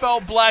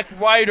NFL black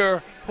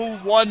writer who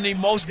won the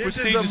most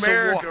prestigious award. This is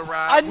America,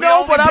 Rob. I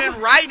know, but I've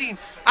been writing.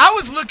 I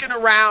was looking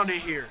around in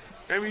here.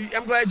 I mean,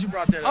 I'm glad you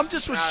brought that up. I'm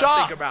just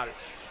shocked. Think about it.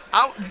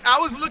 I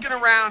was looking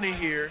around in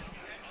here,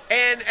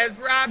 and as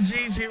Rob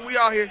G's here, we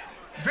all here,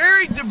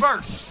 very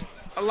diverse.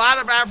 A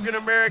lot of African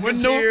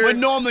Americans here. We're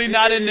normally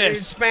not in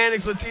this.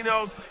 Hispanics,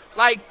 Latinos.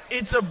 Like,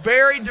 it's a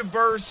very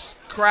diverse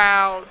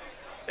crowd.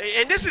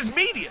 And this is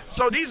media.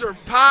 So these are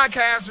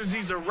podcasters,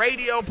 these are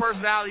radio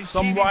personalities,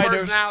 TV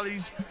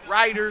personalities,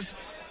 writers.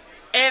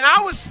 And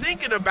I was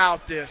thinking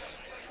about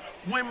this.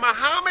 When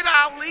Muhammad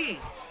Ali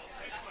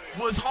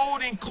was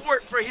holding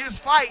court for his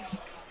fights,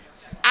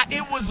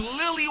 it was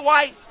Lily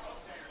White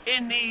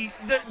in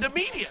the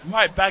media.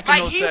 Right, back in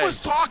those days. Like, he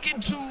was talking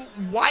to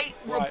white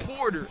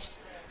reporters,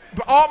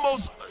 but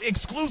almost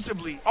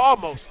exclusively,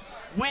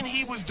 when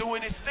he was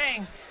doing his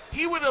thing.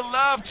 He would have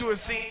loved to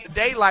have seen a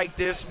day like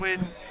this when,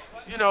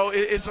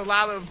 it's a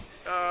lot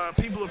of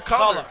people of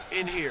color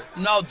in here.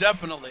 No,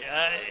 definitely.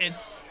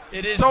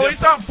 It is. So different.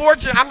 It's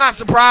unfortunate. I'm not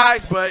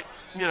surprised, but,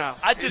 you know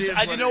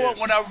what?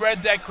 When I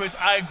read that, Chris,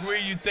 I agree.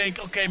 You think,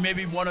 okay,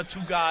 maybe one or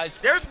two guys.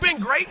 There's been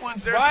great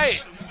ones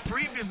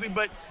previously,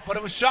 but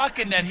it was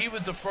shocking that he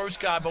was the first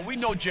guy. But we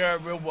know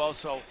Jared real well,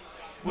 so.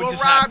 Well,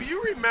 Rob,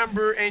 you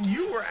remember, and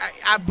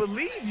I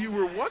believe you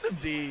were one of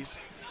these.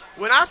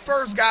 When I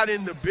first got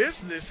in the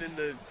business in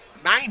the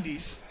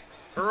 90s,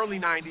 early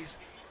 90s,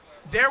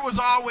 there was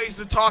always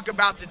the talk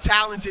about the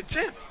talented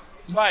 10th.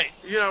 Right.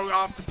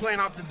 Playing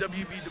off the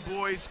W.B. Du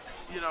Bois,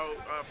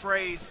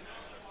 phrase.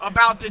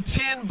 about the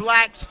 10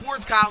 black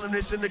sports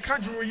columnists in the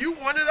country. Were you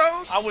one of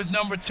those? I was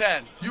number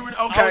 10. You were, okay.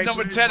 I was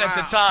number 10 at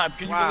the time.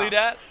 Can you believe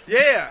that?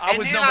 Yeah. I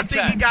was number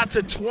 10. I think he got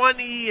to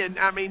 20, and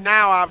I mean,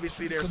 now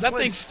obviously there's because I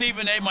think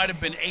Stephen A. might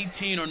have been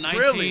 18 or 19,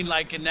 really?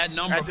 like in that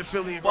number. At the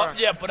Philly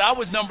But I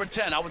was number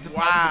 10. I was the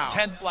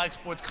 10th black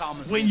sports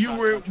columnist. When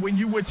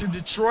you went to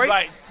Detroit?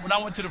 Right, when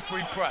I went to the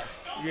Free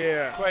Press.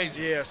 Yeah.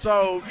 Crazy. Yeah,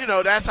 so,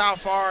 that's how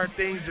far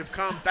things have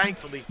come,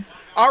 thankfully.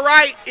 All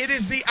right, it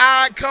is the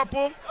Odd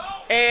Couple,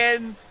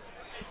 and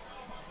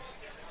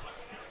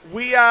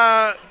we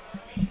are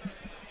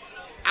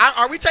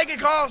we taking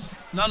calls?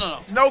 No.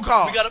 No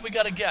calls. We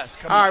got a guest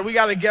coming All right, we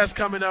got a guest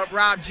coming up.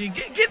 Rob G.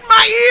 Get in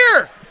my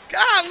ear.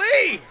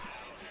 Golly.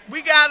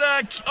 We got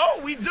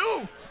we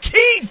do.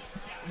 Keith,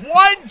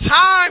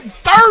 one-time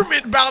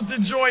Thurman about to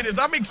join us.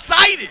 I'm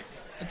excited.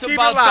 It's Keep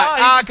about it live. time.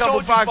 Odd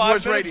Couple Fox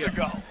Sports Radio.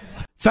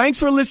 Thanks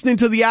for listening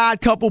to the Odd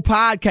Couple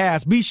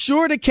podcast. Be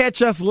sure to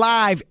catch us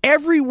live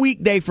every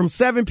weekday from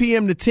 7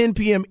 p.m. to 10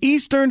 p.m.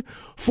 Eastern,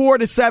 4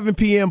 to 7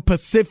 p.m.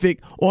 Pacific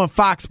on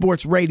Fox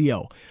Sports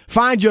Radio.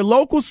 Find your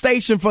local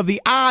station for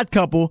the Odd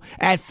Couple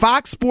at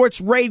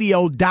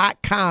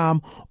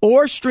foxsportsradio.com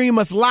or stream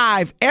us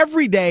live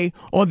every day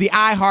on the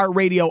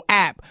iHeartRadio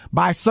app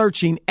by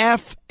searching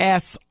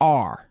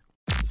FSR.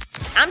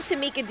 I'm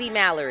Tamika D.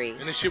 Mallory.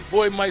 And it's your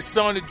boy, my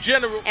son, the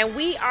General. And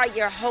we are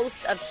your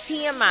host of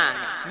TMI.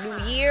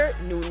 New year,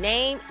 new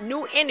name,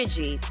 new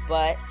energy,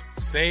 but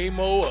same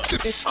old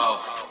us.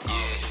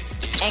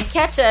 And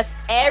catch us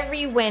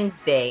every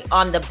Wednesday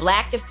on the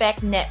Black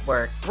Effect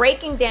Network,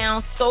 breaking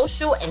down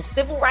social and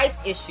civil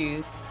rights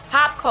issues,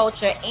 pop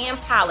culture, and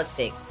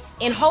politics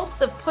in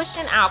hopes of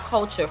pushing our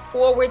culture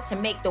forward to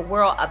make the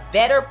world a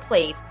better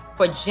place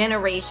for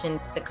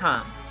generations to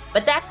come.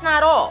 But that's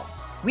not all.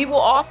 We will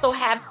also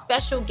have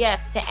special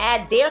guests to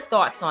add their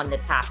thoughts on the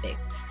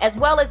topics, as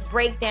well as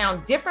break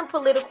down different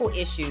political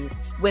issues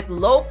with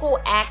local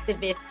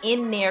activists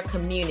in their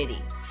community.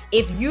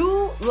 If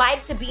you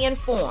like to be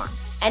informed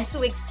and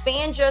to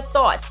expand your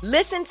thoughts,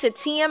 listen to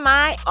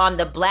TMI on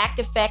the Black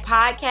Effect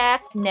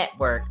Podcast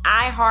Network,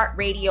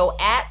 iHeartRadio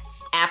app,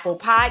 Apple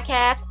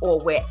Podcasts, or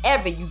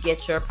wherever you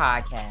get your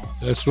podcasts.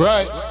 That's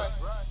right.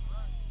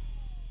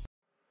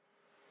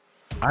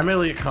 I'm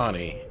Elliot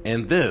Connie,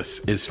 and this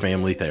is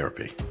Family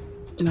Therapy.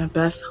 My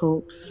best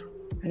hopes,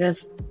 I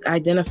guess,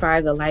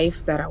 identify the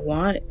life that I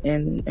want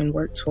and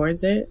work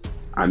towards it.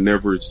 I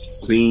never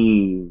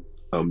seen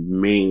a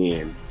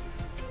man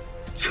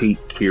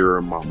take care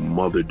of my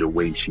mother the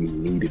way she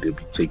needed to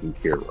be taken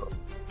care of.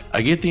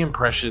 I get the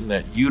impression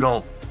that you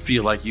don't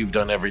feel like you've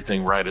done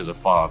everything right as a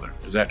father.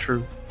 Is that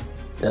true?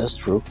 That's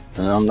true,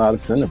 and I'm not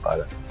offended by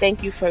that.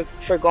 Thank you for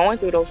going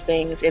through those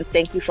things, and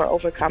thank you for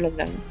overcoming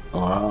them.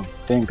 Wow.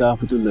 Thank God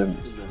for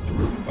deliverance.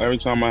 Every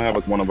time I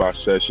have one of our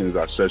sessions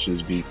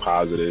be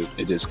positive.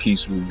 It just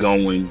keeps me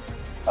going.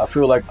 I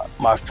feel like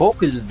my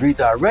focus is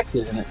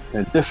redirected in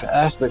a different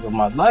aspect of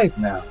my life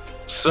now.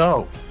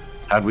 So,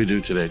 how'd we do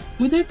today?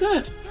 We did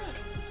good.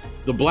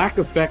 The Black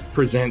Effect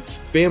presents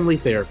Family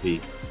Therapy.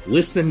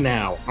 Listen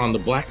now on the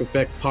Black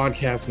Effect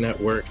Podcast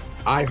Network,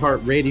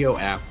 iHeartRadio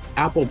app,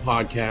 Apple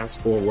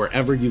Podcasts, or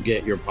wherever you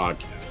get your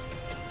podcasts.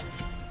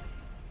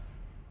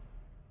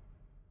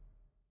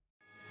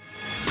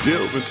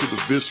 Delve into the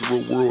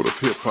visceral world of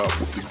hip-hop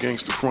with the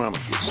Gangster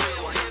Chronicles,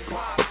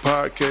 a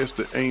podcast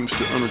that aims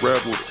to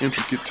unravel the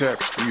intricate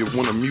tapestry of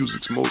one of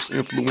music's most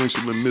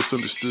influential and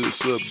misunderstood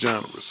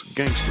subgenres,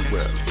 gangster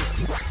rap.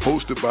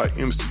 Hosted by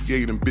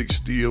MC8 and Big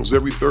Steels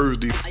every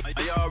Thursday,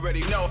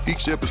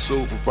 each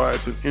episode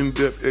provides an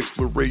in-depth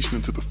exploration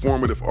into the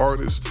formative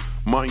artists,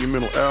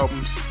 monumental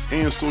albums,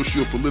 and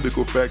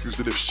socio-political factors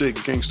that have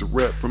shaped gangster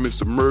rap from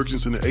its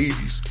emergence in the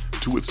 80s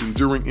to its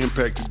enduring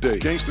impact today.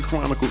 Gangster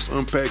Chronicles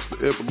unpacks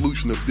the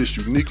evolution of this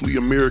uniquely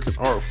American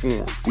art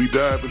form. We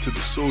dive into the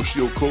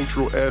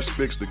socio-cultural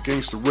aspects that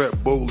gangster rap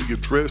boldly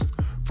addressed,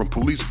 from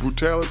police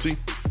brutality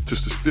to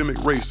systemic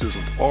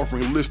racism,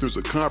 offering listeners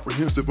a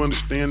comprehensive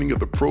understanding of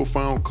the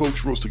profound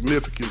cultural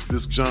significance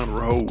this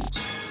genre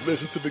holds.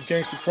 Listen to the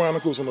Gangster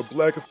Chronicles on the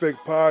Black Effect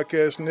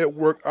Podcast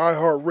Network,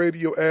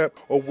 iHeartRadio app,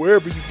 or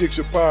wherever you get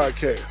your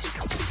podcasts.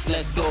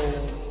 Let's go.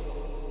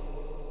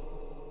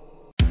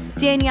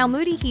 Danielle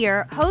Moody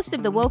here, host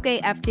of the Woke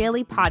AF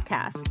Daily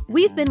podcast.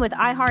 We've been with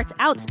iHeart's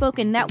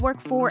Outspoken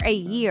Network for a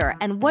year,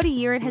 and what a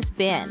year it has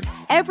been.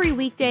 Every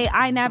weekday,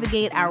 I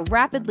navigate our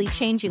rapidly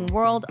changing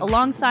world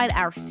alongside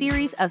our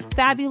series of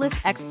fabulous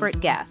expert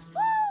guests.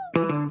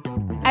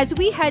 As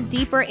we head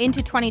deeper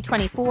into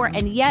 2024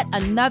 and yet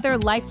another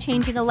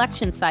life-changing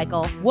election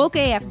cycle, Woke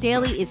AF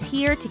Daily is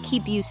here to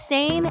keep you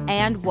sane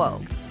and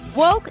woke.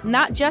 Woke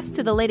not just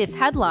to the latest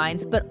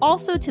headlines, but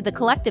also to the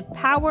collective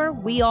power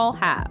we all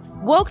have.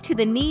 Woke to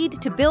the need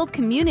to build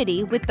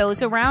community with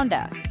those around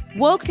us.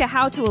 Woke to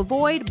how to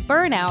avoid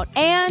burnout,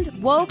 and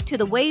woke to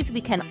the ways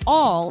we can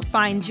all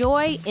find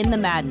joy in the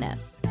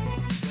madness.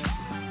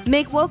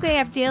 Make Woke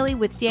AF Daily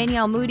with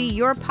Danielle Moody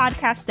your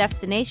podcast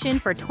destination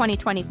for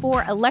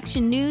 2024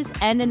 election news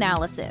and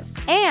analysis.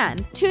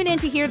 And tune in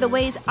to hear the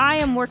ways I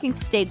am working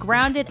to stay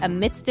grounded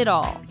amidst it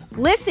all.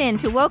 Listen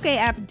to Woke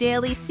AF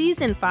Daily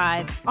Season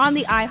 5 on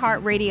the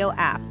iHeartRadio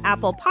app,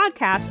 Apple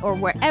Podcasts, or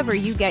wherever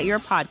you get your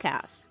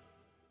podcasts.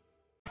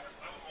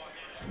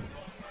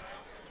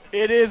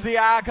 It is the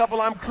Odd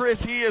Couple. I'm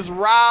Chris. He is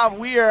Rob.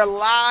 We are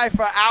live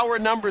for hour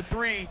number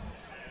 3.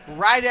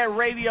 Right at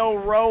Radio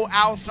Row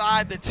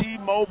outside the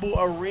T-Mobile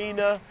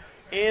Arena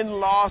in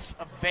Las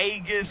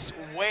Vegas,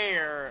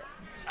 where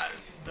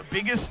the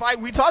biggest fight,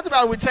 we talked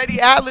about it with Teddy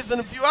Atlas and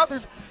a few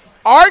others,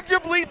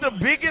 arguably the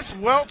biggest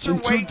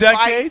welterweight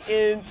fight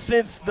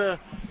since the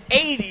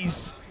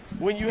 80s,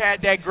 when you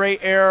had that great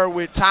era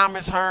with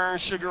Thomas Hearn,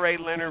 Sugar Ray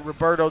Leonard,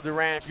 Roberto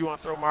Duran. If you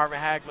want to throw Marvin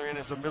Hagler in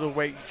as a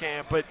middleweight, you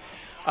can. But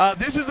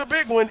this is a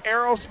big one,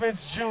 Errol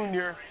Spence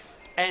Jr.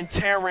 and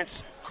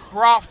Terrence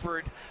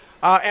Crawford.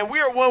 And we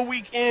are 1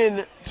 week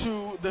in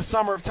to the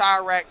Summer of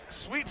Tire Rack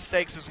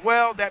sweepstakes as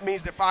well. That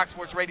means that Fox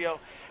Sports Radio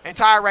and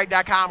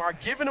TireRack.com are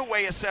giving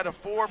away a set of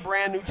 4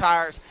 brand new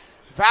tires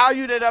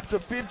valued at up to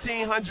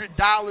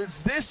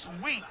 $1,500 this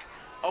week.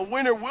 A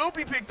winner will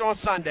be picked on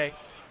Sunday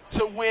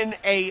to win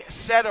a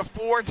set of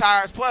 4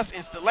 tires plus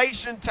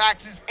installation,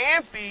 taxes,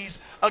 and fees.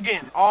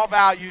 Again, all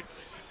valued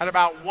at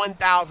about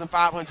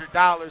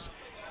 $1,500.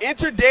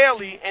 Enter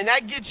daily, and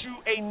that gets you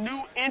a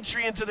new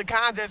entry into the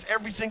contest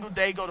every single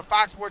day. Go to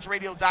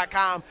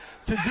foxsportsradio.com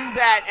to do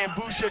that and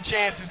boost your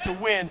chances to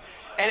win.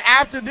 And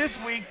after this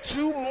week,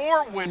 2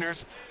 more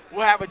winners will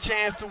have a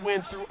chance to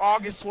win through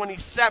August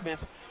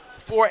 27th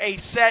for a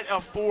set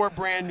of 4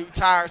 brand new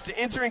tires. To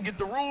enter and get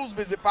the rules,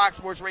 visit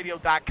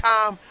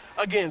foxsportsradio.com.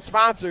 Again,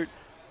 sponsored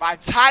by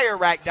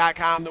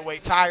TireRack.com, the way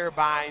tire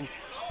buying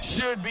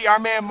should be. Our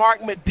man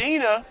Mark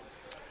Medina,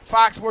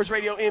 Fox Sports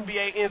Radio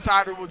NBA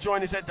Insider, will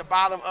join us at the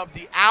bottom of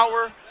the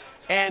hour,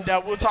 and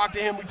we'll talk to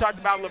him. We talked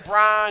about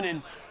LeBron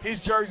and his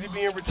jersey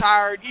being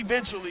retired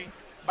eventually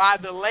by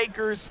the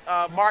Lakers.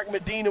 Mark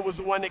Medina was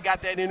the one that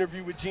got that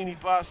interview with Jeannie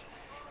Buss.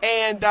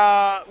 And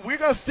we're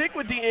going to stick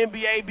with the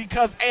NBA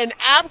because an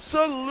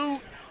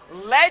absolute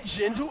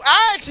legend, who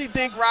I actually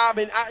think,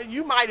 Robin,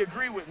 you might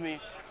agree with me,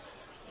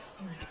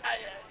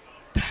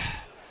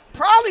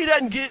 probably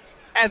doesn't get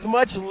as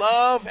much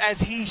love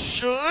as he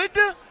should.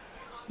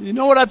 You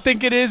know what I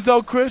think it is,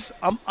 though, Chris?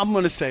 I'm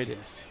going to say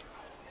this.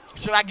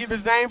 Should I give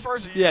his name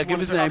first? Yeah, give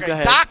his name. Okay. Go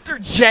ahead. Dr.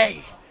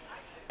 J.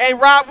 And,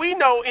 Rob, we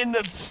know in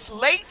the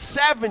late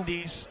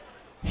 70s,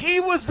 he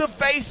was the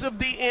face of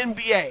the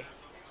NBA.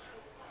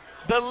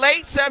 The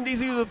late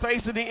 70s, he was the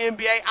face of the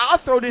NBA. I'll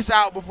throw this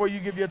out before you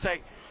give your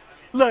take.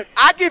 Look,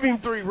 I give him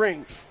 3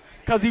 rings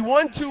because he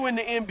won 2 in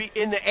the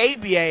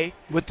ABA.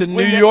 With the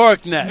New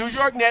York Nets. New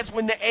York Nets,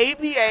 when the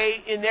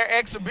ABA in their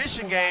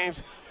exhibition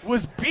games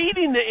was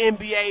beating the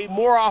NBA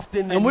more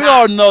often than not. And we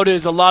all know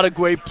there's a lot of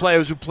great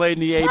players who played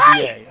in the ABA.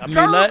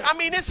 Right. I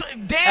mean, it's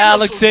Dan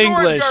Alex Mitchell,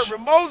 English, George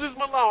Gervin, Moses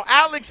Malone,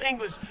 Alex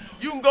English.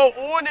 You can go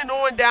on and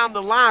on down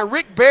the line.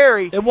 Rick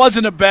Barry. It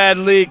wasn't a bad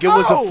league. It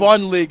was a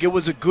fun league. It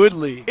was a good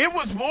league. It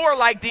was more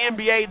like the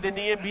NBA than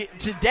the NBA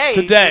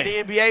today. Than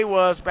the NBA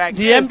was back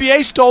then. The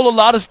NBA stole a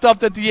lot of stuff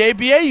that the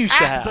ABA used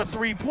to have. The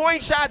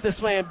three-point shot, the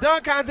slam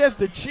dunk contest,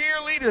 the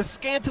cheerleader,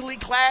 scantily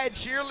clad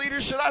cheerleader,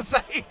 should I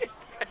say.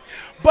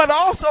 But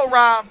also,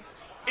 Rob,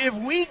 if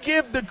we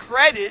give the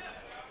credit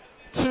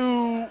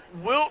to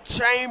Wilt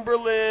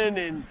Chamberlain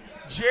and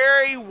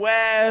Jerry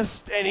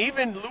West and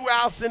even Lou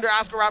Alcindor,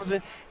 Oscar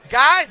Robertson,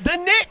 the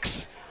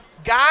Knicks,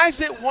 guys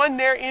that won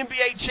their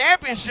NBA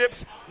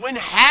championships when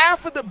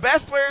half of the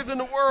best players in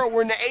the world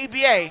were in the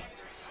ABA,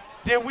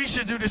 then we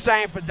should do the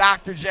same for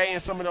Dr. J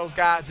and some of those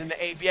guys in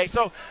the ABA.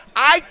 So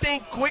I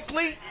think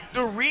quickly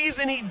the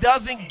reason he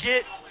doesn't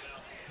get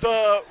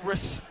the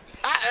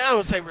I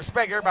don't say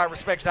respect. Everybody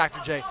respects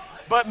Dr. J.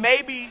 But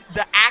maybe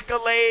the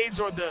accolades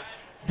or the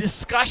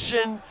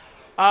discussion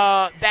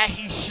that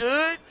he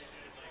should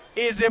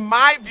is, in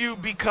my view,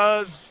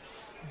 because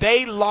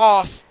they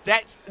lost.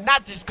 That's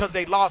not just because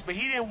they lost, but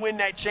he didn't win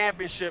that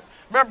championship.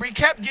 Remember, he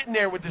kept getting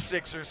there with the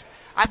Sixers.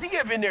 I think he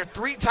had been there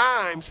 3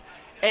 times,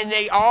 and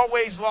they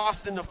always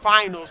lost in the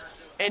finals.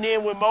 And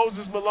then when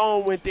Moses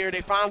Malone went there,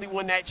 they finally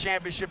won that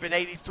championship in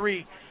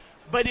 '83.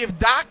 But if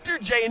Dr.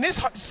 J, and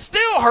this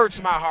still hurts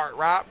my heart,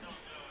 Rob,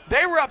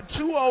 they were up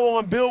 2-0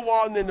 on Bill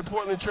Walton and the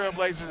Portland Trail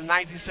Blazers in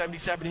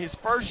 1977, his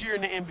first year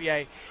in the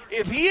NBA.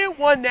 If he had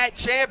won that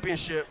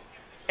championship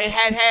and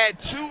had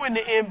 2 in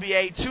the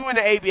NBA, 2 in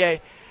the ABA,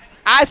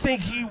 I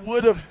think he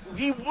would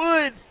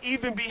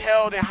even be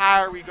held in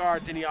higher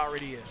regard than he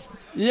already is.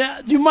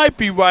 Yeah, you might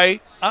be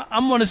right.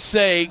 I'm going to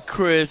say,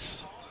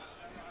 Chris,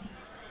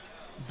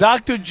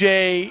 Dr.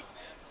 J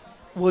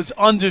was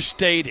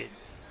understated.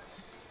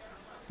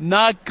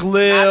 Not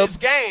glib. Not his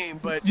game,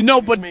 but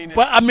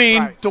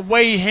right. The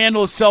way he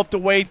handled himself,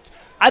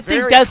 I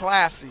think that's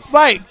classy.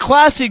 Right,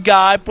 classy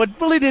guy, but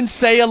really didn't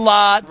say a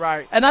lot.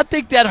 Right. And I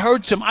think that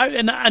hurts him.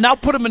 And I'll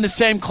put him in the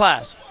same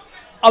class.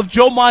 of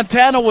Joe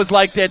Montana was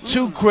like that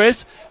too,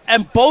 Chris.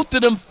 And both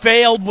of them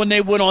failed when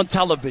they went on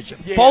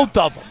television. Yeah. Both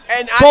of them.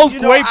 And both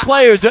great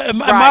players.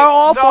 Am I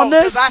off on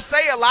this? I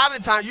say a lot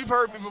of times, you've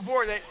heard me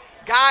before, that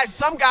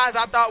some guys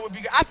I thought would be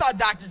 – I thought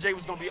Dr. J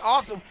was going to be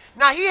awesome.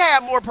 Now, he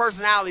had more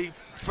personality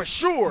for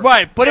sure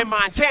than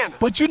Montana.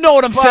 But you know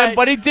what I'm saying?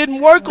 But he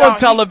didn't work on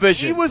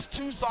television. He was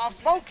too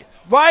soft-spoken.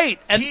 Right.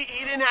 And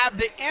he didn't have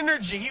the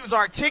energy. He was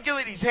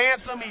articulate. He's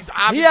handsome. He's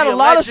obviously he had a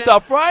lot of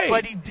stuff, right.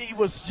 But he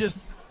was just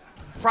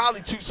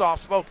probably too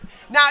soft-spoken.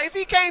 Now, if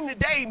he came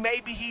today,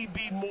 maybe he'd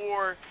be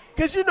more –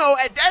 because, you know,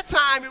 at that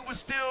time it was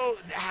still,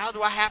 how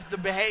do I have to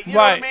behave? You know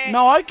what I mean?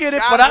 No, I get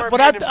it, but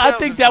I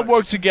think that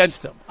works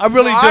against him. I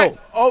really do.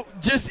 Oh,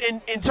 just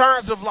in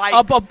terms of like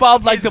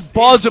about like the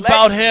buzz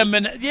about him,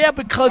 and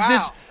because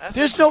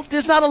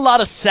there's not a lot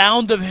of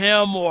sound of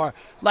him, or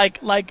like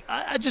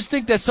I just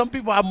think that some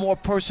people have more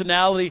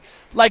personality.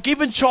 Like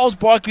even Charles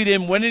Barkley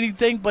didn't win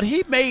anything, but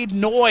he made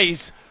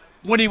noise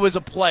when he was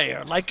a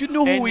player. Like you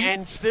knew who he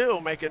and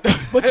still make it.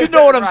 But you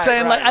know what I'm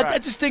saying? I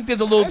just think there's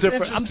a little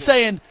different. I'm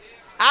saying.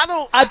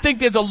 I think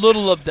there's a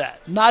little of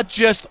that, not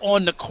just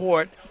on the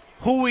court,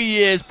 who he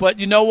is, but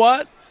you know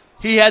what?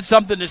 He had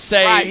something to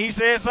say. Right, he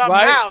said something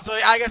now. So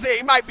like I said,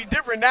 he might be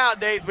different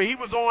nowadays, but he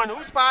was on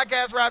whose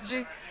podcast, Rob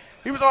G?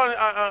 He was on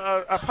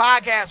a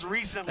podcast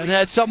recently. And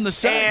had something to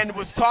say. And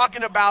was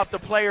talking about the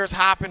players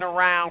hopping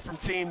around from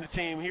team to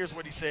team. Here's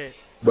what he said.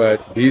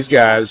 But these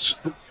guys,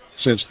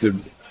 since the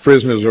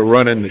prisoners are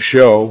running the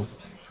show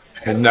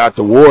and not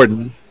the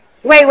warden,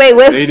 Wait,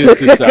 what? They just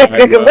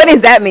decide, what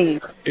does that mean?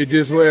 It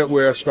just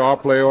where a star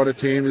player on the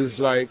team is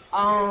like,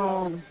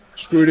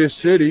 screw this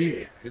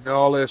city and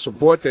all that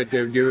support that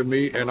they've given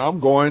me, and I'm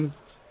going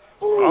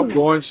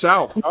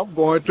south. I'm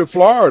going to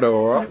Florida,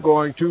 or I'm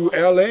going to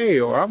L.A.,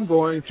 or I'm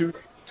going to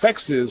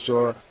Texas,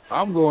 or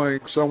I'm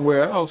going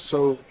somewhere else.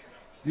 So,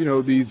 you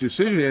know, these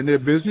decisions, and they're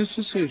business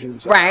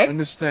decisions. Right. I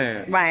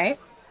understand. Right.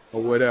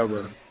 Or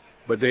whatever.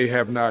 But they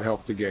have not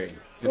helped the game.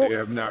 And they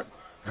have not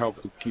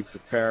helped to keep the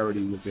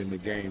parity within the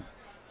game.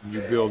 You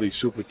build these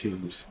super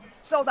teams.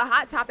 So the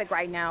hot topic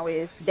right now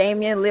is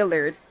Damian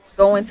Lillard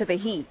going to the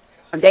Heat.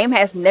 Dame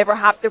has never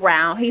hopped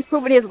around. He's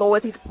proven his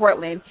loyalty to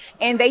Portland,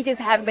 and they just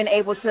haven't been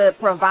able to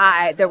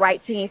provide the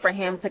right team for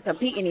him to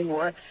compete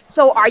anymore.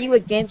 So are you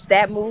against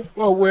that move?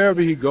 Well, wherever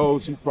he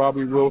goes, he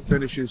probably will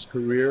finish his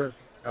career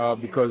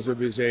because of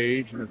his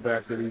age and the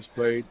fact that he's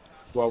played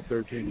 12,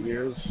 13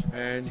 years,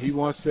 and he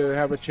wants to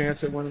have a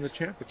chance at winning the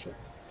championship.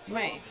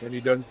 Right. And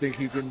he doesn't think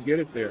he can get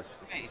it there.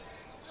 Right.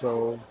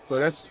 So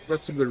that's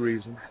a good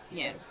reason.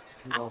 Yes.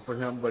 You know, for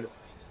him. But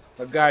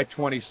a guy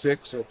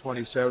 26 or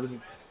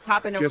 27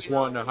 just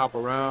wanting to hop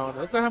around.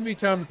 Look at how many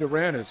times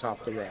Durant has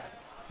hopped around.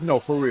 No,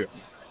 for real.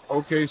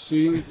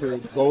 OKC to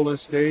Golden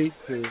State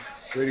to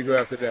where do you go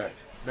after that?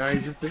 Now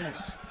he's in Phoenix.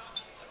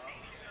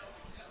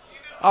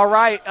 All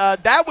right,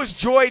 that was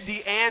Joy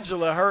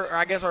D'Angela. Her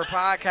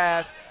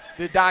podcast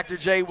that Dr.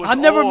 J was on.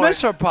 I never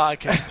miss her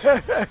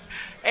podcast.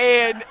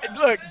 And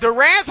look,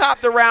 Durant's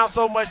hopped around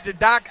so much that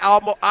Doc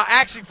I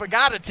actually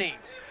forgot a team.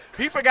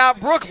 He forgot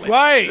Brooklyn.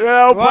 Right. You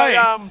know,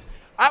 right.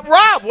 But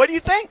Rob, what do you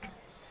think?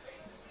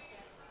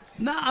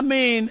 No, I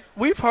mean,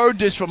 we've heard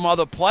this from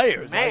other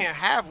players. Man,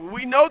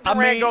 we know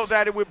Durant goes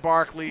at it with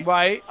Barkley.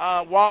 Right.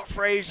 Walt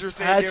Frazier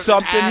said had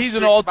something. He's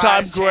an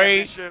all-time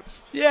great.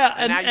 Yeah,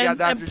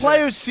 and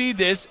players see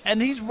this,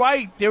 and he's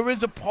right. There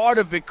is a part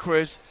of it,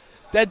 Chris,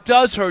 that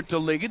does hurt the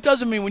league. It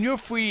doesn't mean when you're a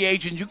free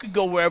agent, you can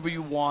go wherever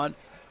you want.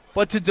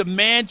 But to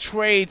demand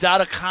trades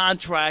out of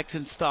contracts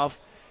and stuff,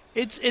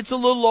 it's a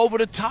little over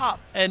the top.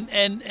 And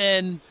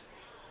in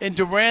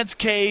Durant's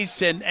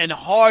case and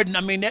Harden,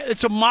 I mean,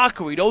 it's a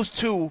mockery. Those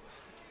two,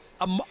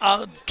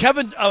 Harden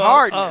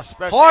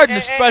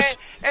especially.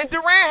 And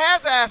Durant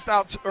has asked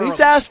out early. He's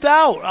asked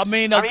out. I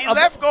mean, he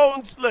left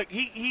Golden. Look,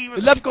 he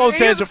left Golden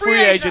State as a free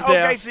agent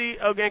there.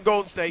 Okay,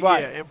 Golden State,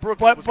 right. Yeah, and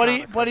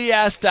Brooklyn. But he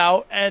asked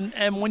out,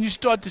 and when you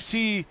start to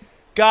see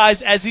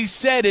guys, as he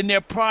said, in their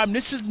prime,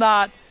 this is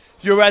not.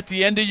 You're at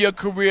the end of your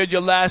career,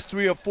 your last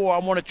 3 or 4. I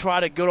want to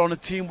try to get on a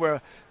team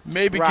where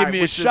maybe give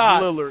me a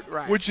shot,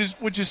 Lillard, which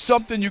is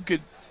something you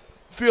could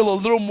feel a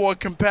little more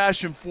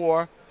compassion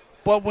for.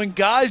 But when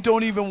guys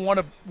don't even want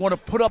to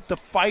put up the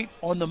fight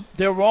on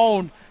their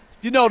own,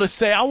 you know, to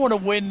say I want to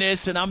win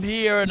this and I'm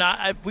here and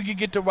we could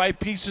get the right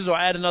pieces or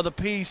add another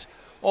piece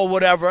or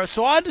whatever.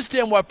 So I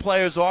understand why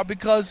players are,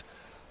 because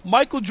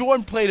Michael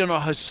Jordan played on a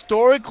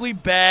historically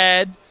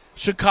bad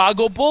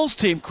Chicago Bulls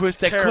team, Chris,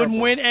 that couldn't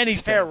win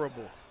anything.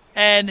 Terrible.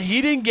 And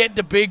he didn't get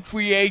the big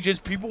free agents.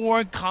 People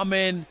weren't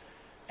coming.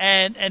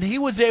 And he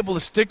was able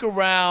to stick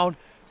around,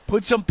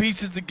 put some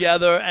pieces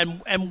together,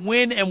 and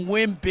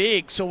win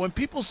big. So when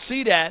people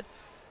see that,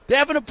 they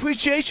have an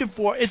appreciation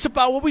for it. It's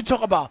about what we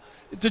talk about.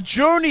 The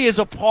journey is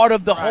a part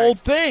of the whole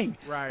thing.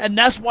 Right. And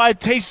that's why it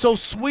tastes so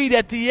sweet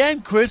at the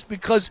end, Chris,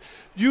 because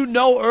you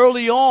know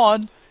early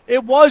on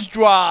it was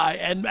dry.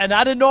 And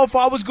I didn't know if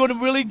I was going to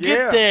really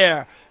get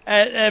there.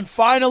 And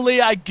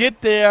finally I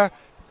get there.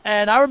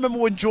 And I remember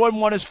when Jordan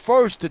won his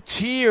first, the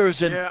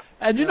tears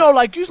and you know,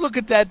 like you look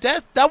at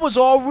that was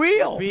all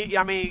real.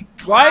 I mean,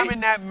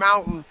 climbing that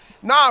mountain.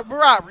 Nah,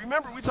 Rob,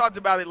 remember we talked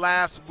about it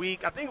last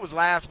week. I think it was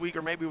last week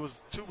or maybe it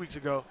was 2 weeks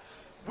ago.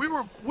 We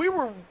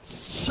were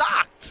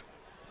shocked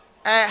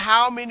at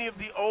how many of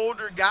the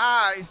older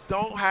guys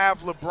don't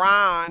have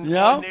LeBron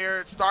on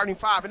their starting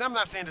five. And I'm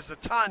not saying it's a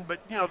ton, but,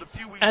 the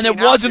few we've and seen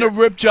it wasn't out a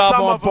there, rip job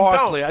some on of them don't.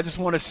 Barkley. I just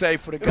want to say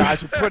for the guys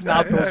who are putting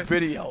out those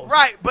videos.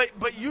 Right,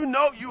 but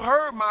you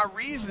heard my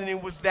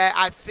reasoning was that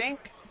I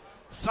think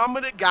some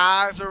of the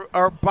guys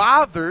are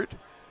bothered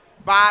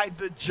by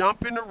the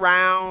jumping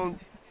around,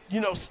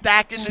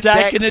 stacking the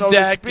deck, so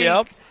to speak.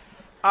 Yep.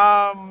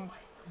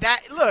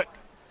 Look,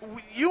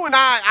 you and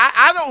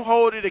I don't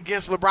hold it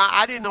against LeBron.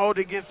 I didn't hold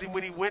it against him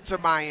when he went to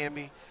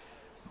Miami.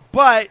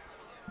 But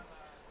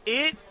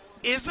it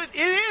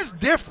is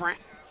different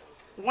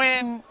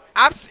when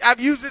I've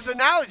used this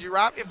analogy,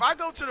 Rob. If I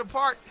go to the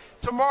park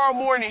tomorrow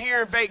morning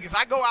here in Vegas,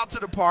 I go out to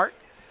the park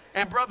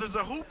and brothers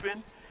are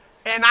hooping,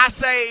 and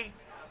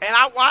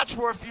I watch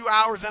for a few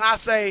hours and I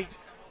say,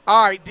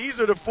 all right,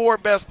 these are the 4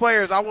 best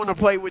players. I want to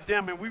play with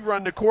them, and we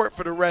run the court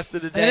for the rest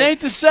of the day. It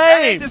ain't the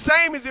same. It ain't the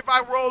same as if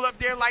I roll up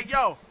there like,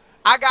 yo,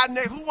 I got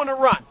who want to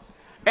run?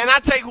 And I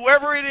take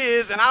whoever it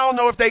is, and I don't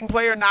know if they can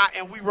play or not,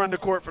 and we run the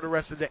court for the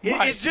rest of the day.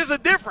 It's just a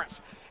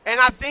difference. And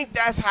I think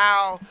that's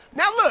how –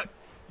 now, look,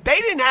 they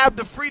didn't have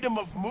the freedom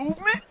of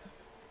movement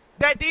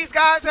that these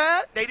guys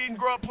had. They didn't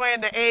grow up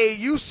playing the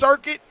AAU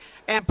circuit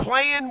and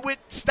playing with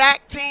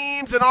stacked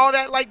teams and all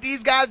that like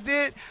these guys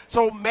did.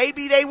 So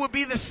maybe they would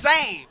be the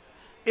same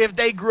if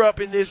they grew up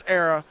in this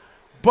era.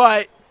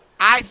 But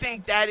I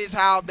think that is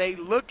how they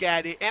look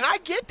at it. And I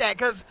get that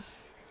because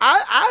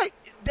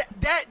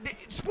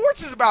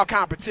sports is about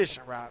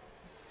competition, Rob.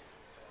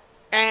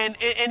 And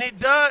it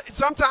does –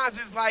 sometimes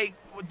it's like,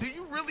 well, do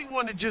you really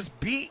want to just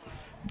beat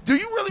 – do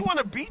you really want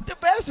to beat the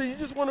best or you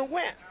just want to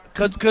win?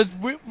 Because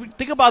we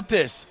think about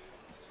this,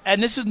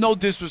 and this is no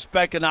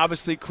disrespect, and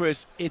obviously,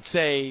 Chris, it's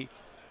an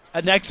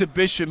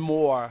exhibition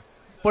more,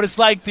 but it's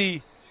like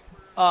the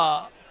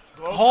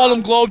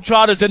Harlem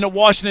Globetrotters and the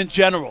Washington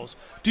Generals.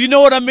 Do you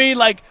know what I mean?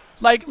 Like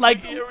Nobody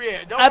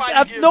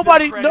gives them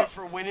credit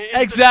for winning.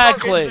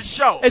 Exactly. It's a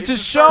show. It's a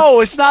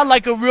show. It's not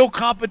like a real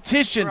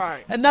competition.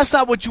 Right. And that's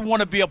not what you want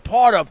to be a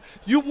part of.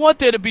 You want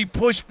there to be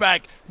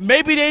pushback.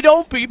 Maybe they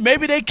don't beat.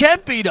 Maybe they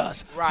can't beat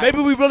us. Right.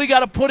 Maybe we really got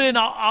to put in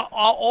our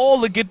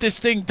all to get this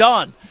thing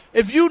done.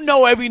 If you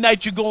know every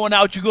night you're going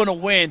out, you're going to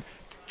win,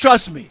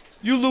 trust me,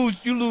 you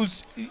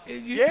lose.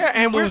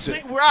 And we're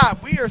seeing, Rob,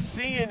 we are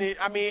seeing it.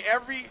 I mean,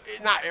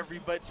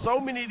 but so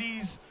many of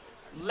these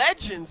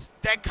legends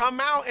that come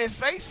out and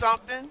say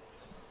something,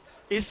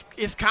 it's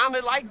kind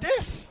of like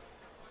this.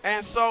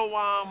 And so,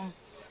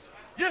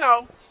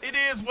 it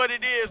is what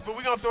it is, but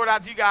we're going to throw it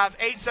out to you guys.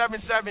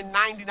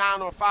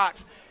 877-99 on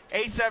Fox,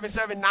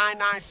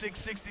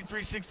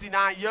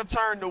 877-996-6369. Your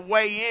turn to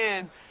weigh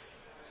in.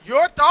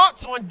 Your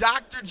thoughts on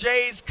Dr.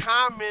 J's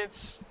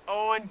comments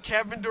on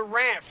Kevin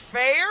Durant,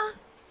 fair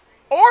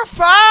or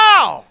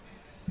foul?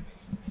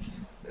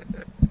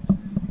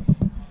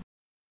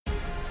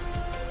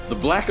 The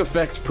Black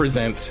Effect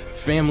presents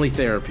Family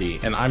Therapy,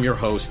 and I'm your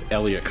host,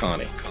 Elliot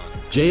Connie.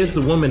 Jay is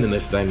the woman in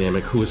this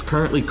dynamic who is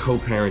currently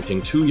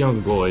co-parenting 2 young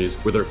boys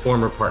with her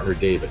former partner,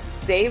 David.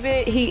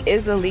 David, he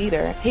is a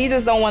leader. He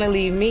just don't want to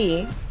leave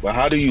me. But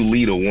how do you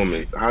lead a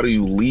woman? How do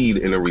you lead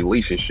in a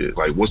relationship?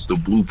 Like, what's the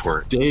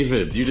blueprint?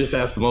 David, you just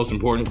asked the most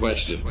important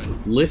question.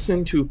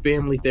 Listen to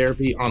Family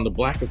Therapy on the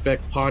Black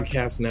Effect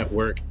Podcast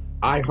Network,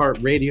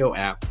 iHeartRadio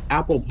app,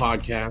 Apple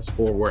Podcasts,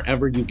 or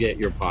wherever you get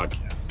your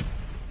podcasts.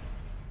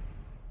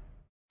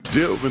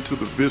 Delve into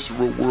the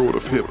visceral world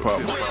of hip-hop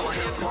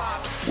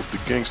with the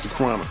Gangster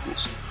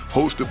Chronicles,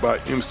 hosted by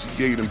MC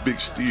Gate and Big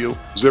Steel.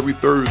 Every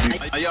Thursday,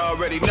 a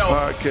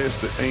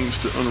podcast that aims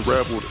to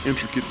unravel the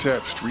intricate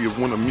tapestry of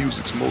one of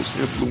music's most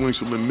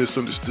influential and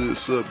misunderstood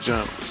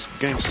subgenres,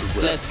 gangster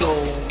rap. Let's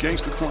go.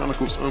 Gangster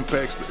Chronicles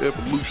unpacks the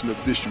evolution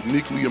of this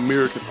uniquely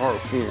American art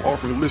form,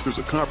 offering listeners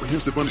a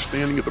comprehensive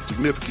understanding of the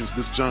significance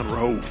this genre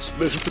holds.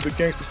 Listen to the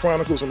Gangster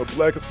Chronicles on the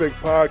Black Effect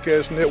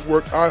Podcast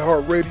Network,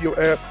 iHeartRadio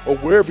app, or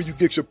wherever you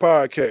get your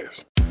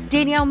podcasts.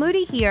 Danielle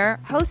Moody here,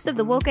 host of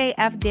the Woke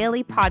AF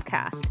Daily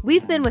podcast.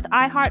 We've been with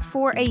iHeart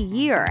for a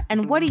year,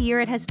 and what a year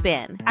it has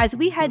been. As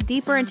we head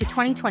deeper into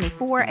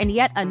 2024 and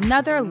yet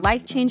another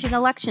life-changing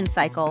election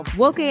cycle,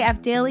 Woke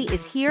AF Daily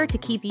is here to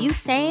keep you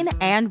sane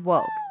and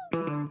woke.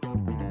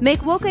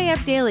 Make Woke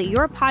AF Daily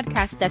your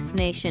podcast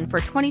destination for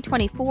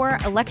 2024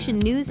 election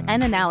news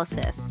and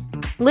analysis.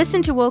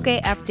 Listen to Woke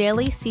AF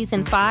Daily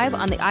Season 5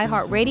 on the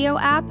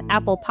iHeartRadio app,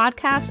 Apple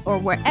Podcasts, or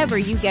wherever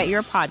you get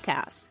your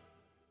podcasts.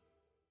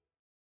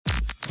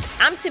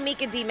 I'm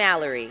Tamika D.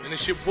 Mallory. And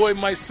it's your boy,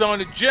 my son,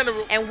 the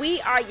General. And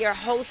we are your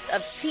hosts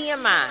of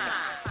TMI.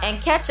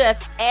 And catch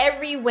us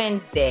every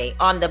Wednesday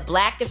on the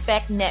Black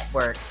Effect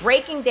Network,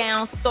 breaking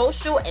down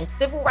social and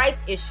civil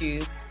rights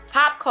issues,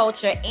 pop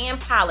culture,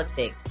 and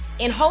politics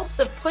in hopes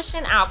of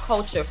pushing our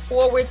culture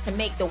forward to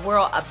make the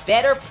world a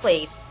better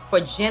place for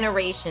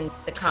generations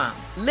to come.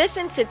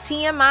 Listen to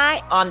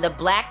TMI on the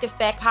Black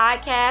Effect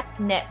Podcast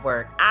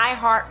Network,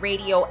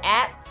 iHeartRadio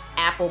app,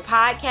 Apple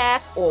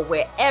Podcasts, or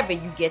wherever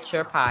you get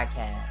your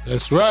podcasts.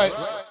 That's right.